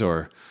things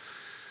or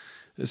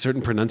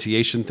certain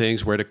pronunciation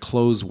things, where to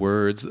close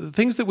words,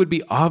 things that would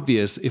be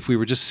obvious if we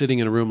were just sitting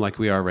in a room like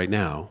we are right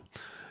now.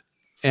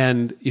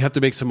 And you have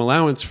to make some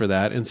allowance for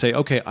that and say,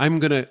 okay, I'm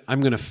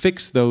gonna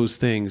fix those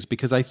things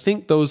because I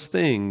think those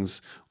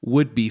things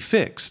would be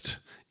fixed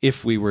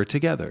if we were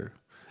together.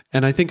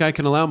 And I think I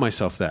can allow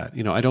myself that.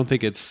 I don't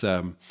think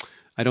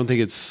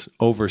it's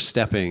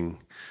overstepping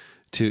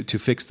to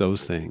fix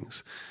those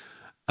things.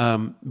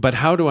 But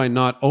how do I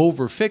not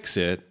overfix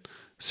it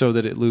so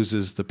that it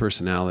loses the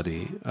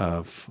personality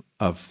of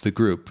the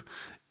group?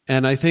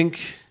 And I think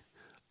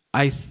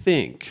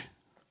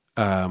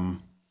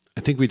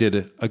we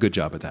did a good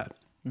job at that.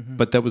 Mm-hmm.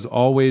 But that was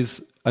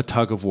always a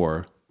tug of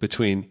war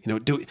between,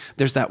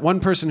 there's that one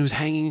person who's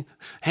hanging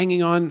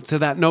on to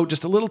that note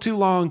just a little too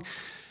long.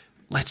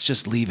 Let's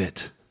just leave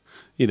it,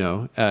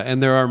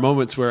 and there are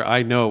moments where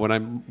I know when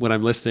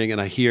I'm listening and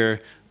I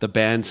hear the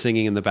band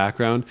singing in the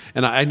background,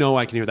 and I know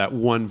I can hear that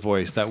one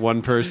voice, that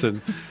one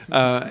person,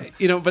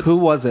 but who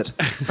was it?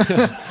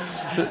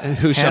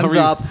 who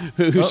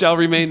Hands shall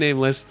remain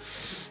nameless,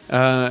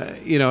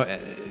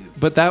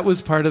 But that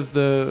was part of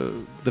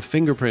the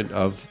fingerprint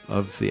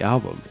of the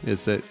album,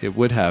 is that it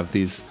would have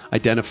these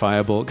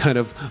identifiable kind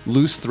of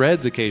loose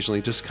threads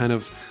occasionally, just kind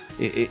of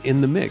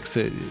in the mix.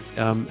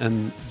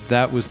 And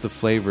that was the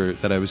flavor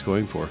that I was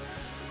going for.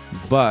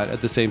 But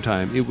at the same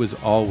time, it was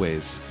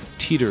always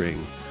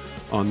teetering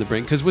on the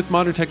brink. Because with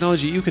modern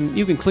technology, you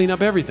can clean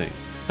up everything.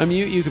 I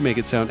mean, you can make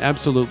it sound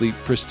absolutely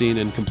pristine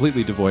and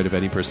completely devoid of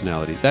any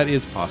personality. That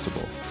is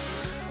possible.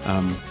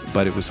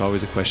 But it was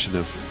always a question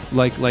of,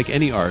 like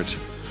any art,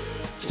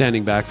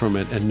 standing back from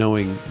it and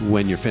knowing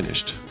when you're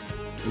finished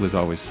was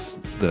always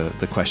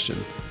the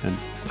question. And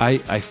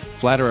I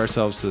flatter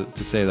ourselves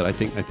to say that I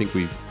think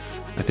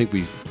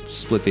we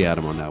split the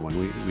atom on that one.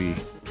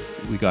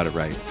 We got it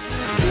right.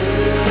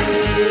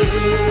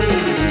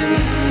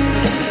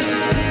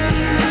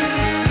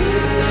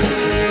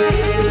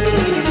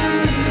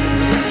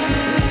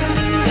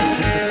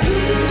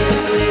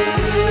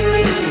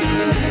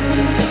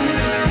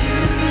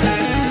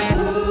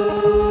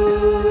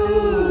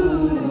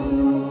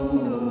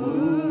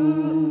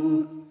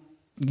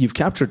 You've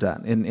captured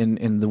that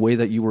in the way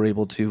that you were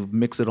able to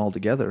mix it all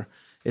together.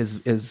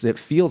 Is it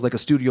feels like a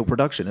studio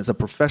production. It's a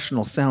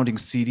professional sounding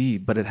CD,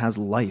 but it has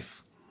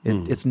life.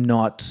 It's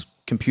not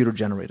computer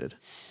generated.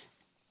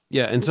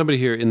 Yeah, and somebody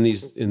here in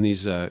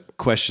these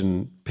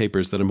question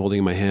papers that I'm holding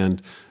in my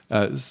hand,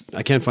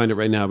 I can't find it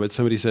right now, but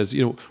somebody says,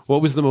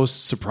 what was the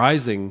most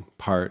surprising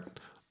part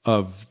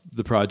of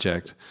the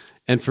project?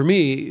 And for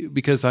me,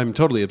 because I'm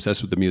totally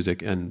obsessed with the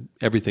music and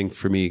everything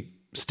for me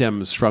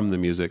stems from the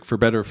music, for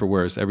better or for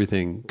worse,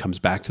 everything comes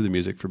back to the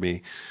music for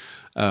me.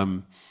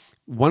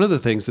 One of the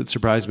things that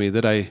surprised me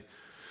that I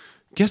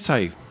guess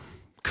I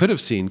could have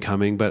seen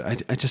coming,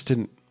 but I just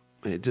didn't.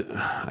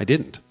 I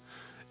didn't.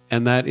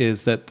 And that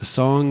is that the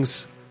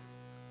songs,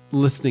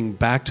 listening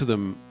back to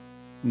them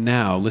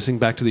now, listening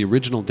back to the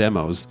original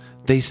demos,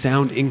 they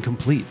sound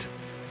incomplete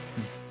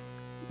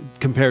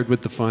compared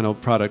with the final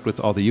product with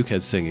all the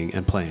UKEDs singing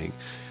and playing.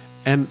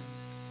 And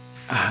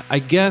I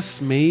guess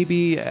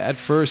maybe at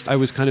first I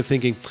was kind of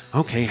thinking,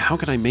 okay, how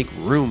can I make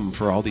room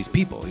for all these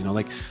people?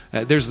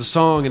 There's the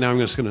song, and now I'm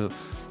just going to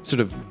sort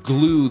of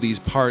glue these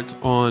parts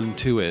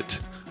onto it.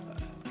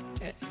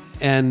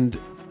 And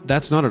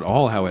that's not at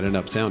all how it ended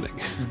up sounding.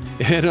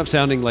 Mm-hmm. It ended up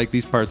sounding like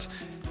these parts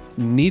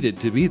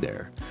needed to be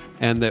there,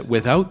 and that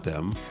without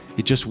them,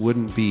 it just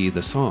wouldn't be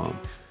the song.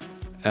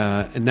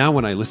 And now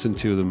when I listen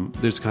to them,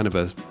 there's kind of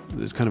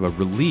a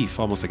relief,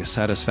 almost like a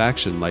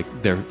satisfaction, like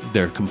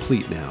they're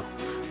complete now,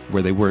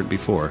 where they weren't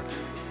before.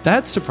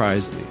 That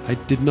surprised me. I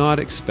did not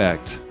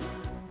expect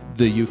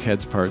the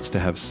UKED's parts to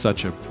have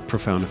such a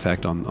profound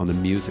effect on the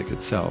music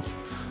itself.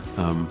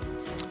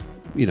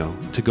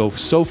 to go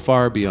so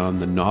far beyond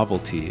the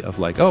novelty of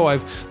like, oh,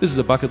 this is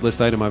a bucket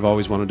list item I've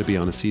always wanted to be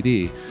on a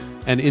CD,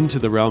 and into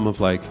the realm of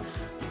like,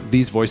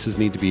 these voices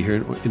need to be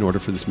here in order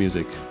for this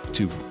music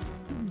to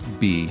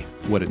be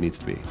what it needs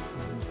to be.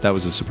 That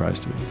was a surprise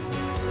to me.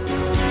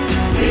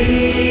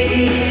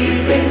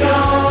 We've been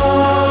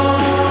gone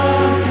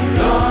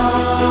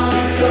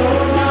so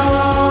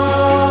long.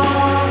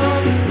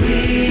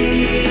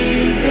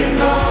 We've been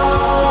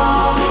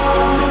gone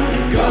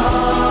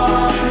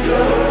so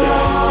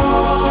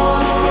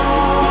long.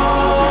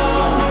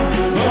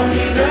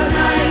 Only the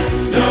night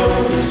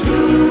knows who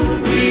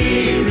we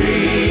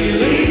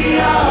really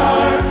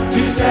are.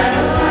 Two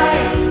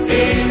satellites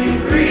in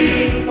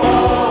free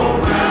fall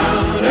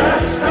round a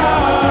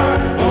star.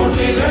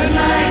 Only the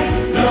night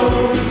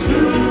knows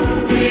who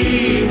we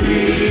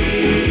really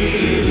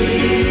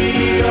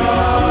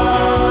are.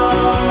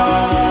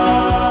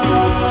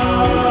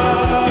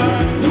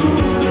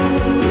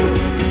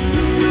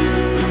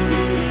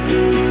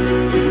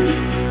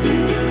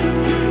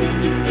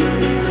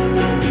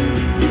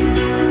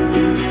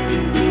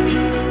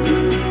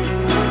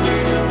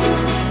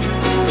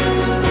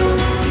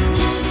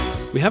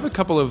 We have a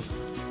couple of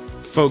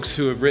folks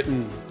who have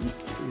written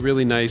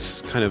really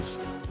nice kind of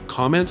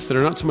comments that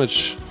are not so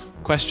much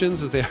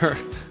questions as they are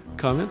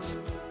comments.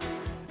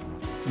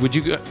 Would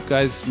you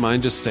guys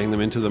mind just saying them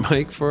into the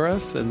mic for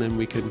us, and then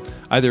we could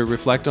either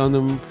reflect on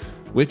them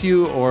with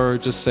you or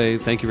just say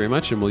thank you very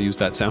much, and we'll use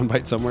that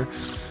soundbite somewhere.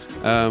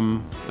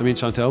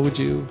 Chantel,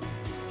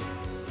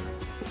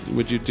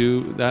 would you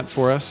do that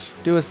for us?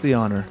 Do us the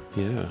honor.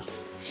 Yeah.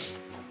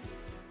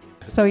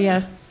 So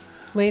yes,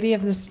 Lady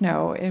of the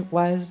Snow, it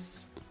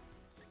was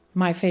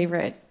my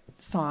favorite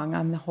song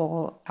on the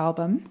whole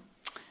album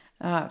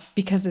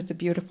because it's a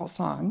beautiful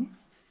song,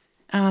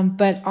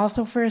 but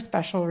also for a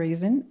special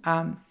reason.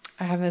 I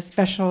have a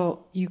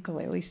special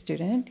ukulele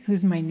student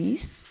who's my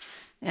niece,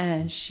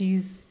 and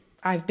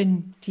I've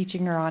been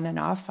teaching her on and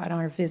off on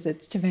our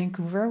visits to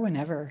Vancouver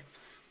whenever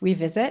we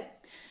visit,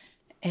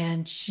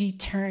 and she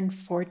turned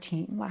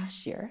 14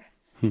 last year.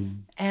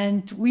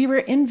 And we were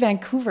in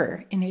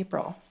Vancouver in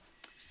April.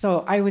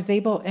 So I was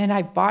able, and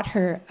I bought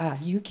her a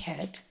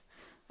UKED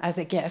as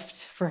a gift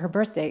for her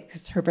birthday,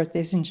 because her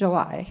birthday's in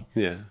July.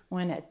 Yeah.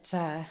 When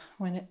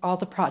all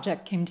the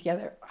project came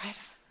together.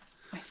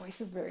 My voice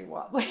is very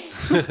wobbly.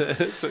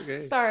 It's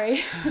okay.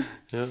 Sorry.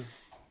 Yeah.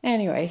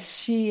 Anyway,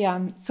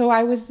 so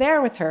I was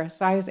there with her.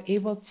 So I was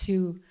able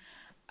to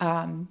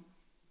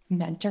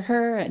mentor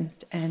her and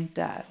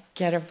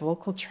get a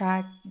vocal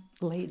track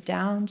laid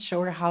down,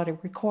 show her how to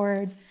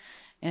record.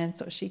 And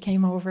so she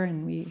came over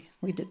and we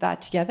did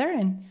that together,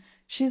 and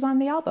she's on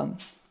the album.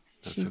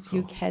 She's so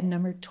cool. UKED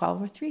number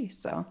 12 or 3.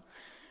 So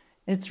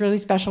it's really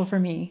special for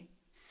me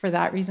for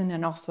that reason.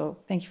 And also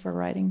thank you for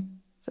writing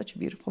such a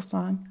beautiful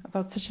song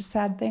about such a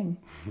sad thing.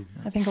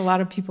 I think a lot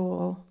of people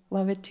will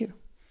love it too.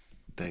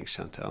 Thanks,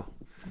 Chantel.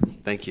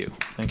 Thank you.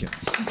 Thank you.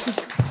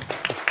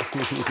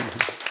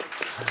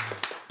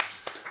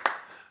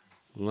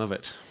 Love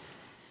it.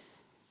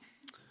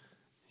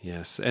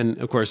 Yes. And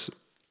of course,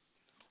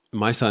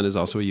 my son is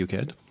also a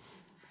UKED.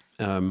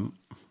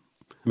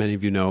 Many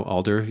of you know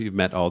Alder. You've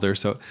met Alder.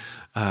 So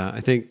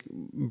I think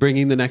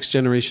bringing the next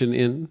generation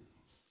in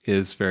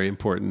is very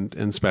important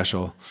and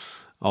special.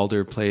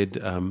 Alder played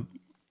an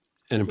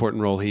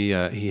important role. He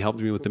helped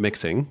me with the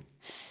mixing.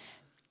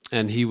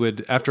 And he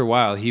would, after a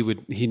while, he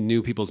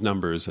knew people's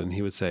numbers, and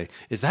he would say,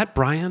 "Is that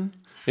Brian?"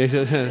 or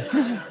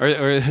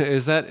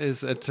is that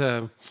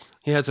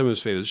he had some of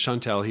his favorites.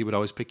 Chantel, he would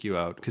always pick you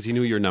out because he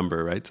knew your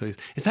number, right? So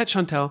is that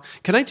Chantel?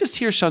 Can I just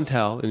hear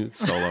Chantel? And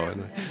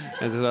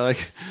solo.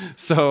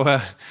 So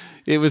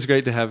it was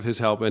great to have his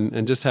help,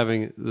 and just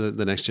having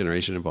the next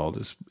generation involved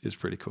is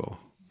pretty cool.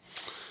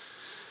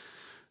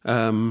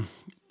 I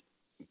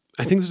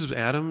think this is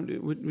Adam.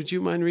 Would you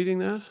mind reading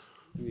that?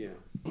 Yeah.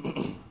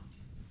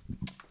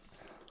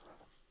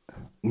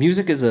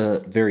 Music is a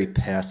very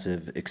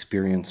passive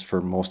experience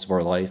for most of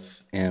our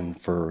life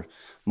and for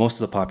most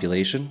of the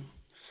population.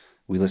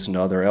 We listen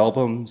to other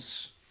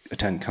albums,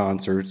 attend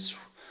concerts,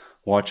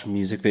 watch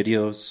music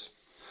videos.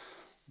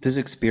 This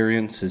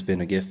experience has been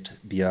a gift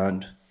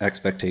beyond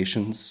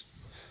expectations.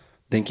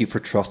 Thank you for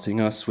trusting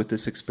us with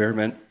this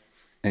experiment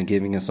and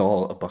giving us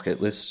all a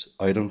bucket list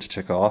item to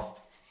check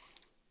off.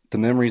 The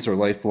memories are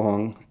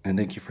lifelong, and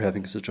thank you for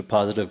having such a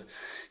positive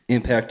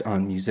impact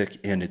on music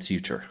and its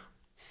future.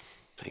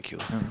 Thank you.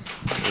 All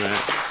right.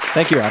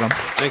 Thank you, Adam.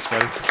 Thanks,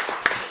 buddy.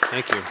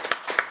 Thank you.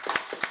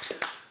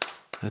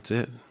 That's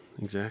it.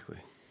 Exactly.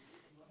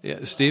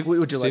 Yeah, Steve,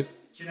 would you like?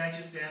 Can I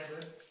just ad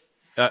lib?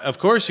 Of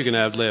course you can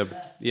ad lib.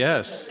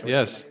 Yes,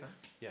 yes.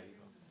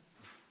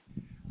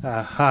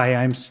 Hi,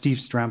 I'm Steve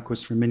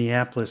Stromquist from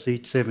Minneapolis,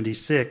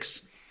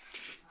 876.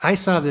 I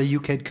saw the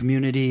UKED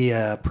community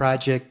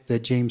project that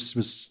James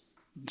was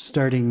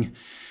starting,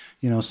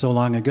 so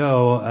long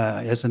ago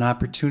as an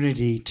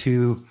opportunity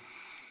to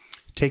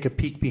take a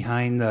peek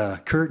behind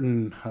the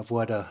curtain of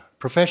what a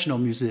professional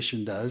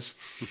musician does,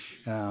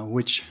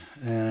 which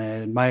I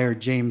admired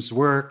James'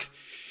 work.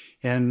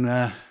 And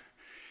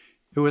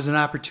it was an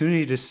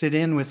opportunity to sit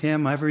in with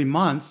him every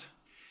month,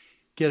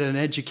 get an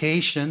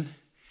education,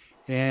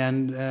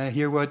 and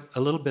hear a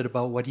little bit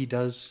about what he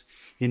does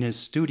in his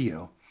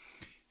studio.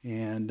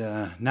 And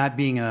not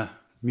being a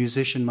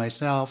musician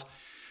myself,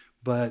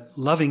 but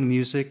loving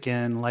music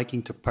and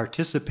liking to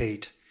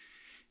participate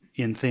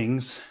in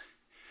things,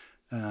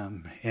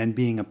 and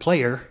being a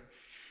player,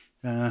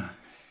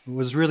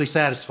 was really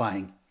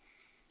satisfying.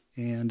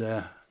 And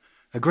a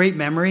great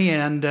memory,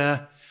 and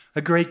a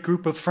great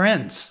group of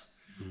friends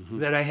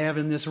that I have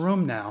in this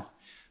room now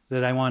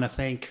that I want to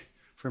thank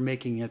for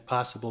making it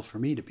possible for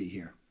me to be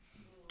here.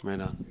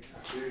 Right on.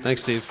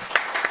 Thanks, Steve.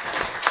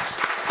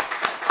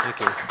 Thank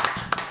you.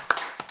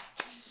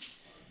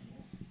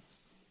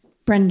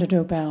 Brenda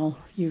Dobell,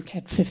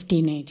 UCAD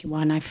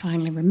 1581. I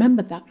finally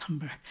remembered that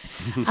number.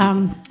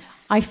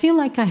 I feel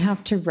like I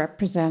have to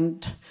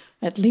represent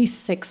at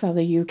least 6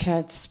 other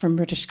UCADs from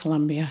British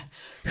Columbia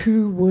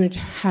who would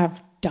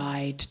have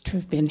died to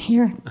have been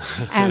here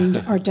and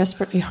are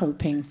desperately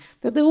hoping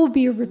that there will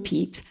be a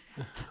repeat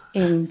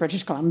in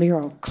British Columbia,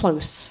 or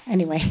close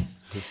anyway.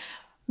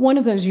 One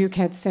of those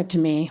UCADs said to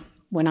me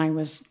when I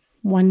was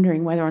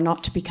wondering whether or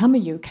not to become a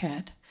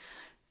UCAD,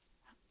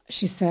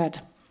 she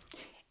said,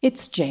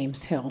 "It's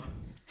James Hill.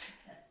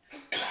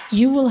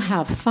 You will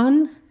have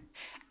fun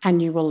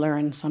and you will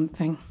learn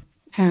something."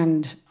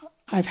 And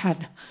I've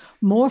had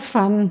more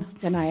fun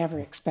than I ever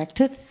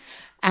expected,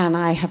 and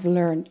I have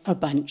learned a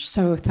bunch.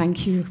 So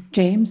thank you,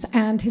 James,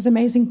 and his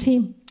amazing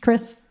team.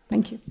 Chris,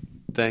 thank you.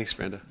 Thanks,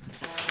 Brenda.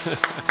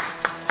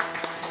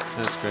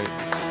 That's great.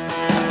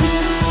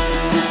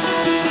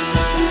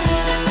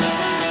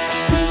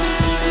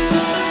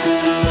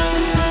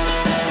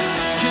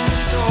 Can the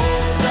soul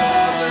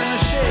dog learn to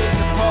shake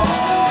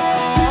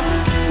apart?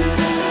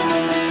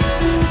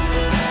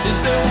 Is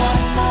there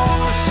one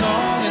more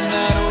song in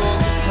that old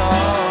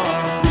guitar?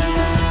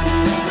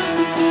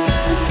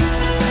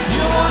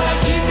 You wanna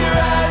keep your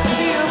eyes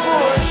peeled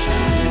for a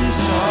shooting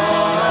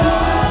star.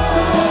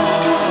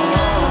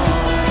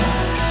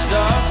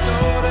 Stars go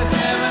to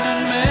heaven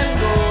and men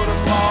go to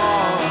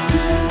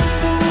Mars.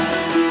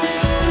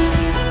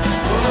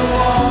 Oh, the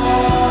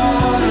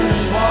water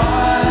is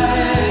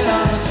wide.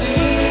 I'm a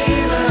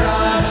sealer,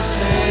 I'm a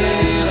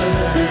sailor.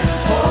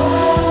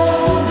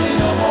 Hold me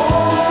no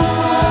more.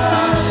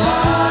 I'm a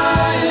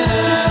lion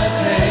and a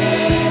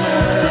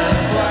tamer.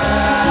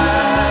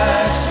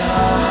 Black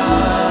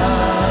sunrise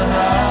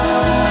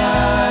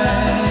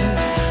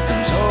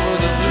comes over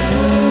the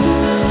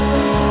blue-eyed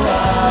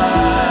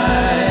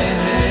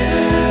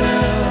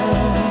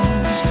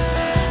hills,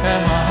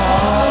 and my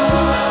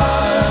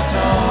heart's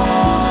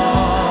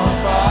on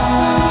fire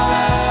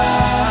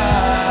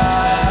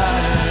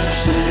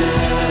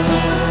still.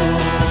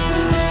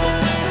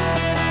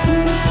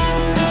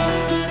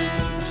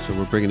 So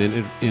we're bringing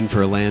it in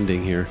for a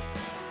landing here.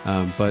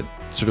 But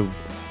sort of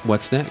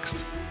what's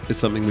next? It's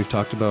something we've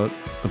talked about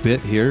a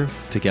bit here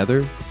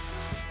together.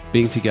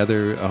 Being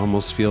together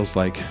almost feels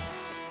like,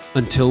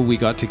 until we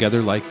got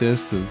together like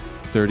this, the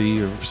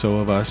 30 or so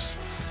of us,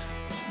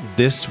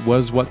 this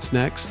was what's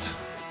next.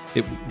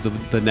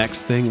 The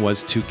next thing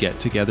was to get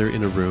together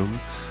in a room.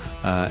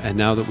 And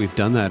now that we've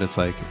done that, it's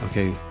like,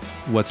 okay,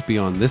 what's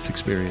beyond this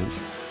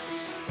experience?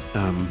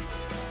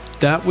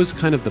 That was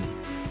kind of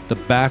the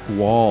back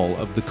wall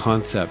of the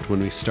concept when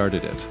we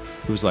started it.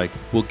 It was like,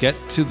 we'll get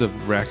to the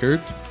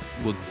record,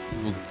 we'll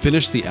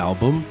finish the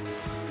album,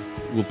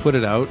 we'll put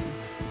it out,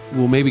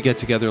 we'll maybe get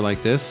together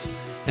like this,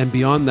 and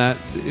beyond that,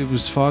 it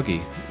was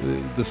foggy.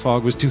 The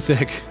fog was too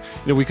thick.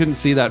 We couldn't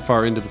see that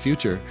far into the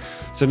future.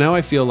 So now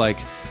I feel like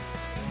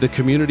the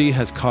community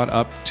has caught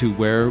up to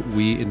where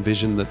we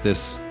envisioned that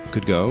this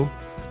could go,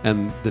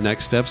 and the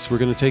next steps we're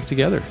going to take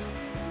together.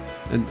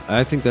 And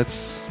I think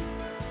that's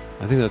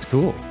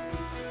cool.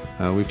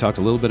 We've talked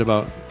a little bit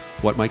about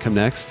what might come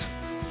next.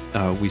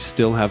 We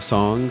still have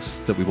songs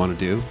that we want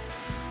to do.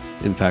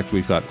 In fact,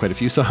 we've got quite a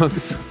few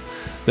songs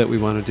that we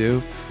want to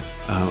do.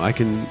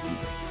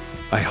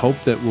 I hope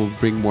that we'll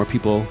bring more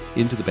people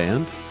into the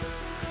band.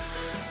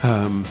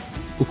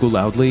 Uku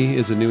Loudly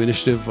is a new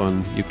initiative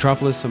on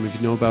Eutropolis, some of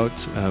you know about.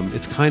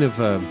 It's kind of,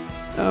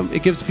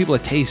 it gives people a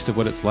taste of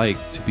what it's like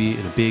to be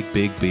in a big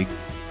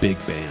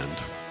band.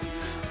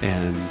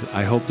 And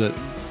I hope that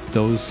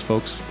those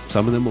folks,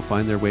 some of them will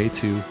find their way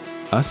to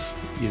us,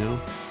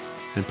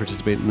 and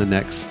participate in the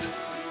next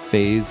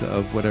phase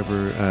of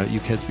whatever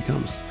UKEDS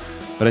becomes.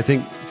 But I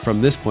think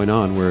from this point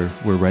on, we're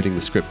writing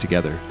the script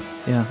together.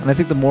 Yeah, and I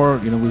think the more,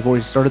 we've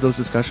already started those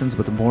discussions,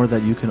 but the more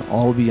that you can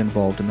all be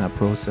involved in that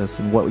process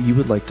and what you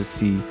would like to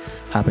see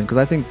happen. Because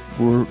I think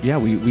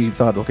we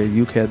thought, okay,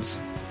 UKEDS,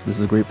 this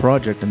is a great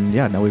project, and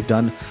now we've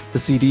done the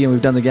CD and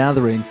we've done the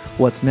gathering,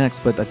 what's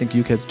next? But I think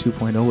UKEDS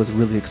 2.0 was a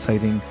really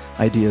exciting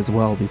idea as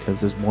well, because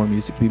there's more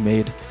music to be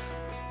made.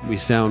 We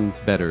sound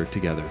better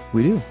together.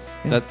 We do.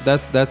 Yeah.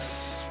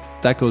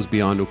 That goes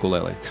beyond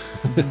ukulele.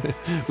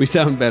 We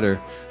sound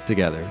better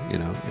together,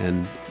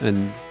 and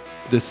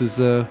this is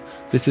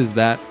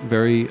that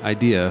very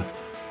idea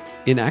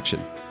in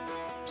action.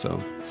 So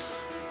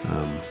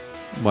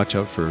watch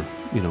out for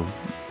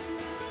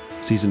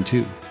Season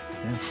 2.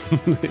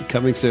 Yeah.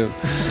 Coming soon.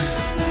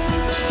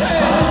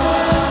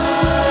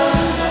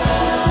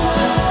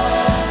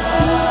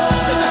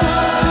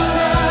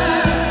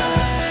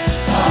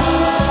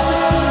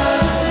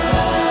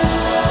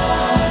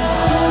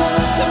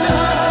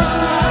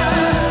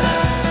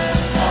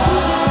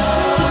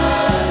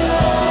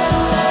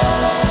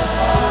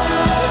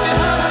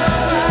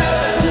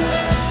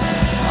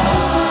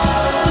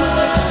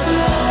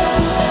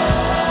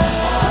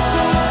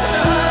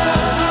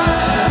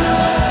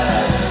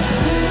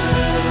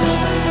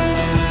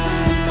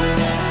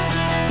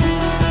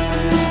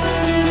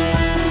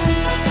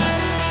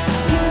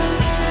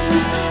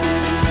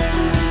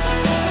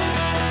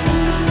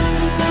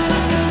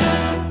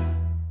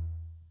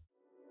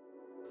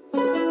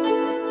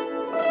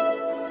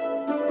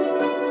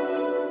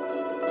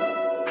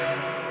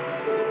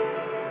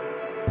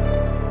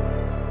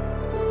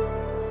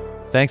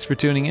 Thanks for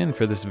tuning in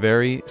for this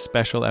very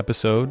special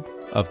episode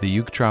of the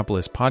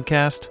Uketropolis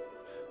podcast.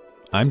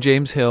 I'm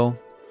James Hill,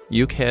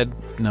 Uke Head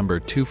number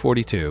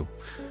 242.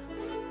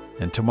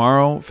 And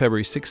tomorrow,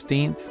 February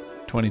 16th,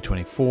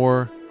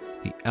 2024,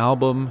 the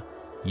album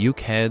Uke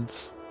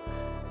Heads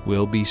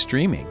will be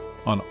streaming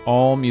on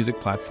all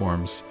music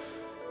platforms.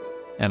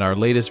 And our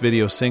latest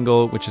video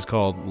single, which is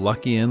called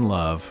Lucky in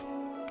Love,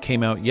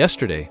 came out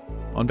yesterday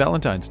on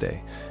Valentine's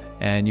Day.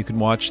 And you can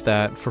watch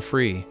that for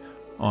free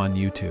on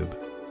YouTube.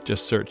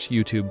 Just search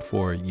YouTube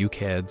for Uke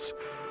Heads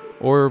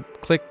or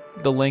click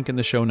the link in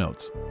the show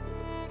notes.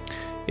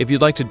 If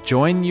you'd like to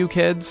join Uke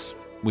Heads,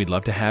 we'd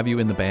love to have you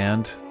in the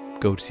band.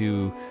 Go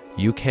to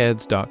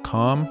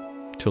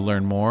ukeheads.com to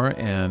learn more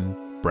and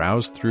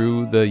browse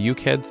through the Uke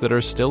Heads that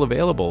are still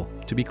available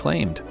to be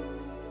claimed.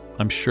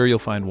 I'm sure you'll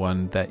find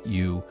one that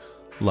you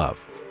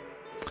love.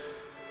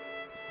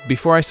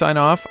 Before I sign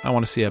off, I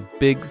want to say a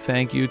big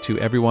thank you to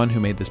everyone who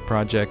made this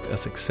project a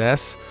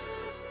success.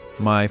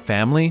 My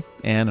family,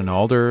 Ann and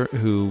Alder,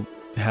 who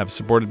have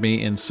supported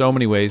me in so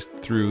many ways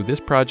through this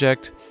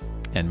project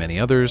and many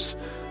others.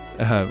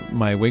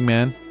 My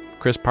wingman,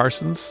 Chris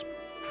Parsons,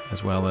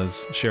 as well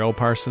as Cheryl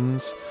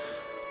Parsons.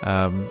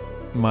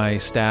 My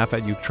staff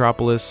at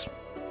Uketropolis,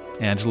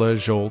 Angela,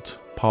 Jolt,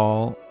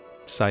 Paul,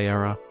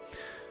 Sayara.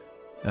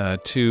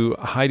 To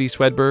Heidi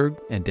Swedberg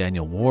and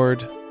Daniel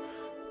Ward.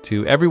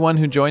 To everyone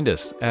who joined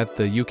us at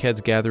the Uke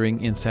Heads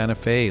gathering in Santa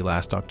Fe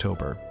last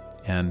October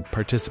and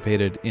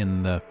participated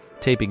in the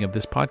taping of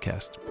this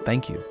podcast.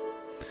 Thank you.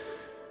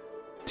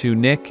 To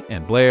Nick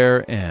and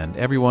Blair and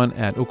everyone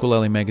at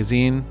Ukulele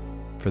Magazine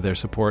for their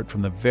support from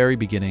the very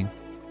beginning.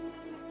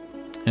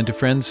 And to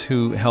friends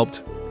who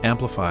helped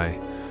amplify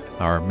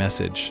our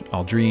message,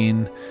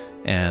 Aldrine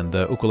and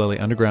the Ukulele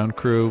Underground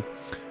crew,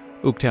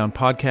 Uketown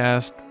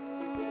Podcast,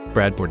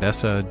 Brad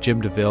Bordessa, Jim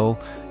DeVille,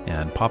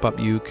 and Pop-Up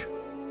Uke,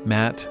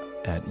 Matt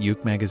at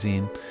Uke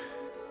Magazine.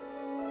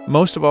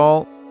 Most of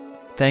all,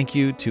 thank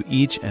you to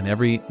each and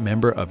every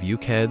member of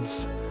Uke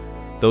Heads,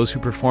 those who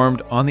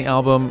performed on the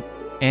album,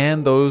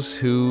 and those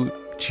who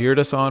cheered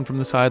us on from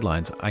the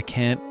sidelines. I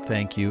can't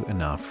thank you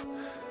enough.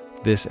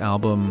 This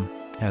album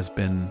has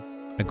been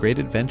a great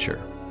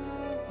adventure,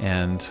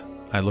 and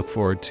I look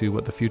forward to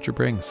what the future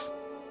brings.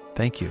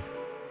 Thank you.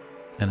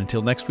 And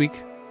until next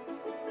week,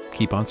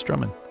 keep on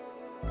strumming.